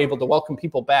are able to welcome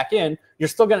people back in, you're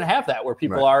still going to have that where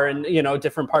people are in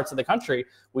different parts of the country.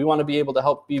 We want to be able to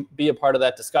help be a part of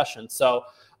that discussion. So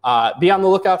be on the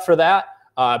lookout for that.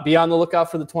 Be on the lookout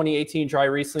for the 2018 Dry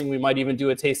Riesling. We might even do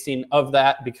a tasting of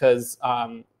that because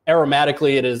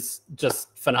aromatically it is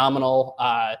just phenomenal.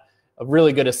 A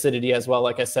really good acidity as well.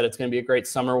 Like I said, it's going to be a great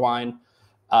summer wine.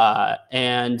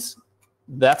 And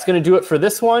that's going to do it for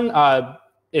this one.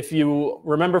 If you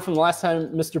remember from the last time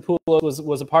Mr. Pulos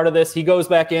was a part of this, he goes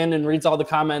back in and reads all the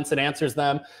comments and answers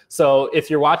them. So if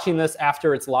you're watching this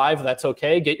after it's live, that's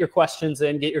okay. Get your questions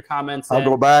in, get your comments in. I'll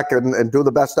go back and do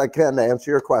the best I can to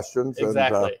answer your questions.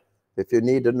 Exactly. And, if you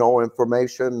need to know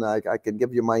information, I can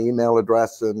give you my email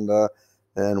address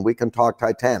and we can talk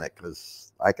Titanic,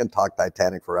 because I can talk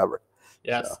Titanic forever.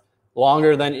 Yes. So.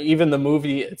 Longer than even the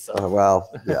movie itself.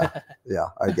 Well, yeah,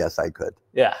 I guess I could.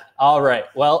 Yeah. All right.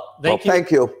 Well, thank you.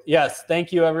 Thank you. Yes.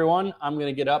 Thank you, everyone. I'm going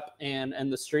to get up and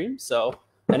end the stream. So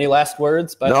any last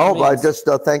words? No, I just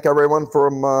thank everyone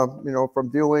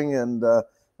from viewing. And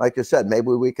like you said, maybe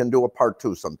we can do a part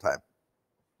 2 sometime.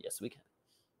 Yes, we can.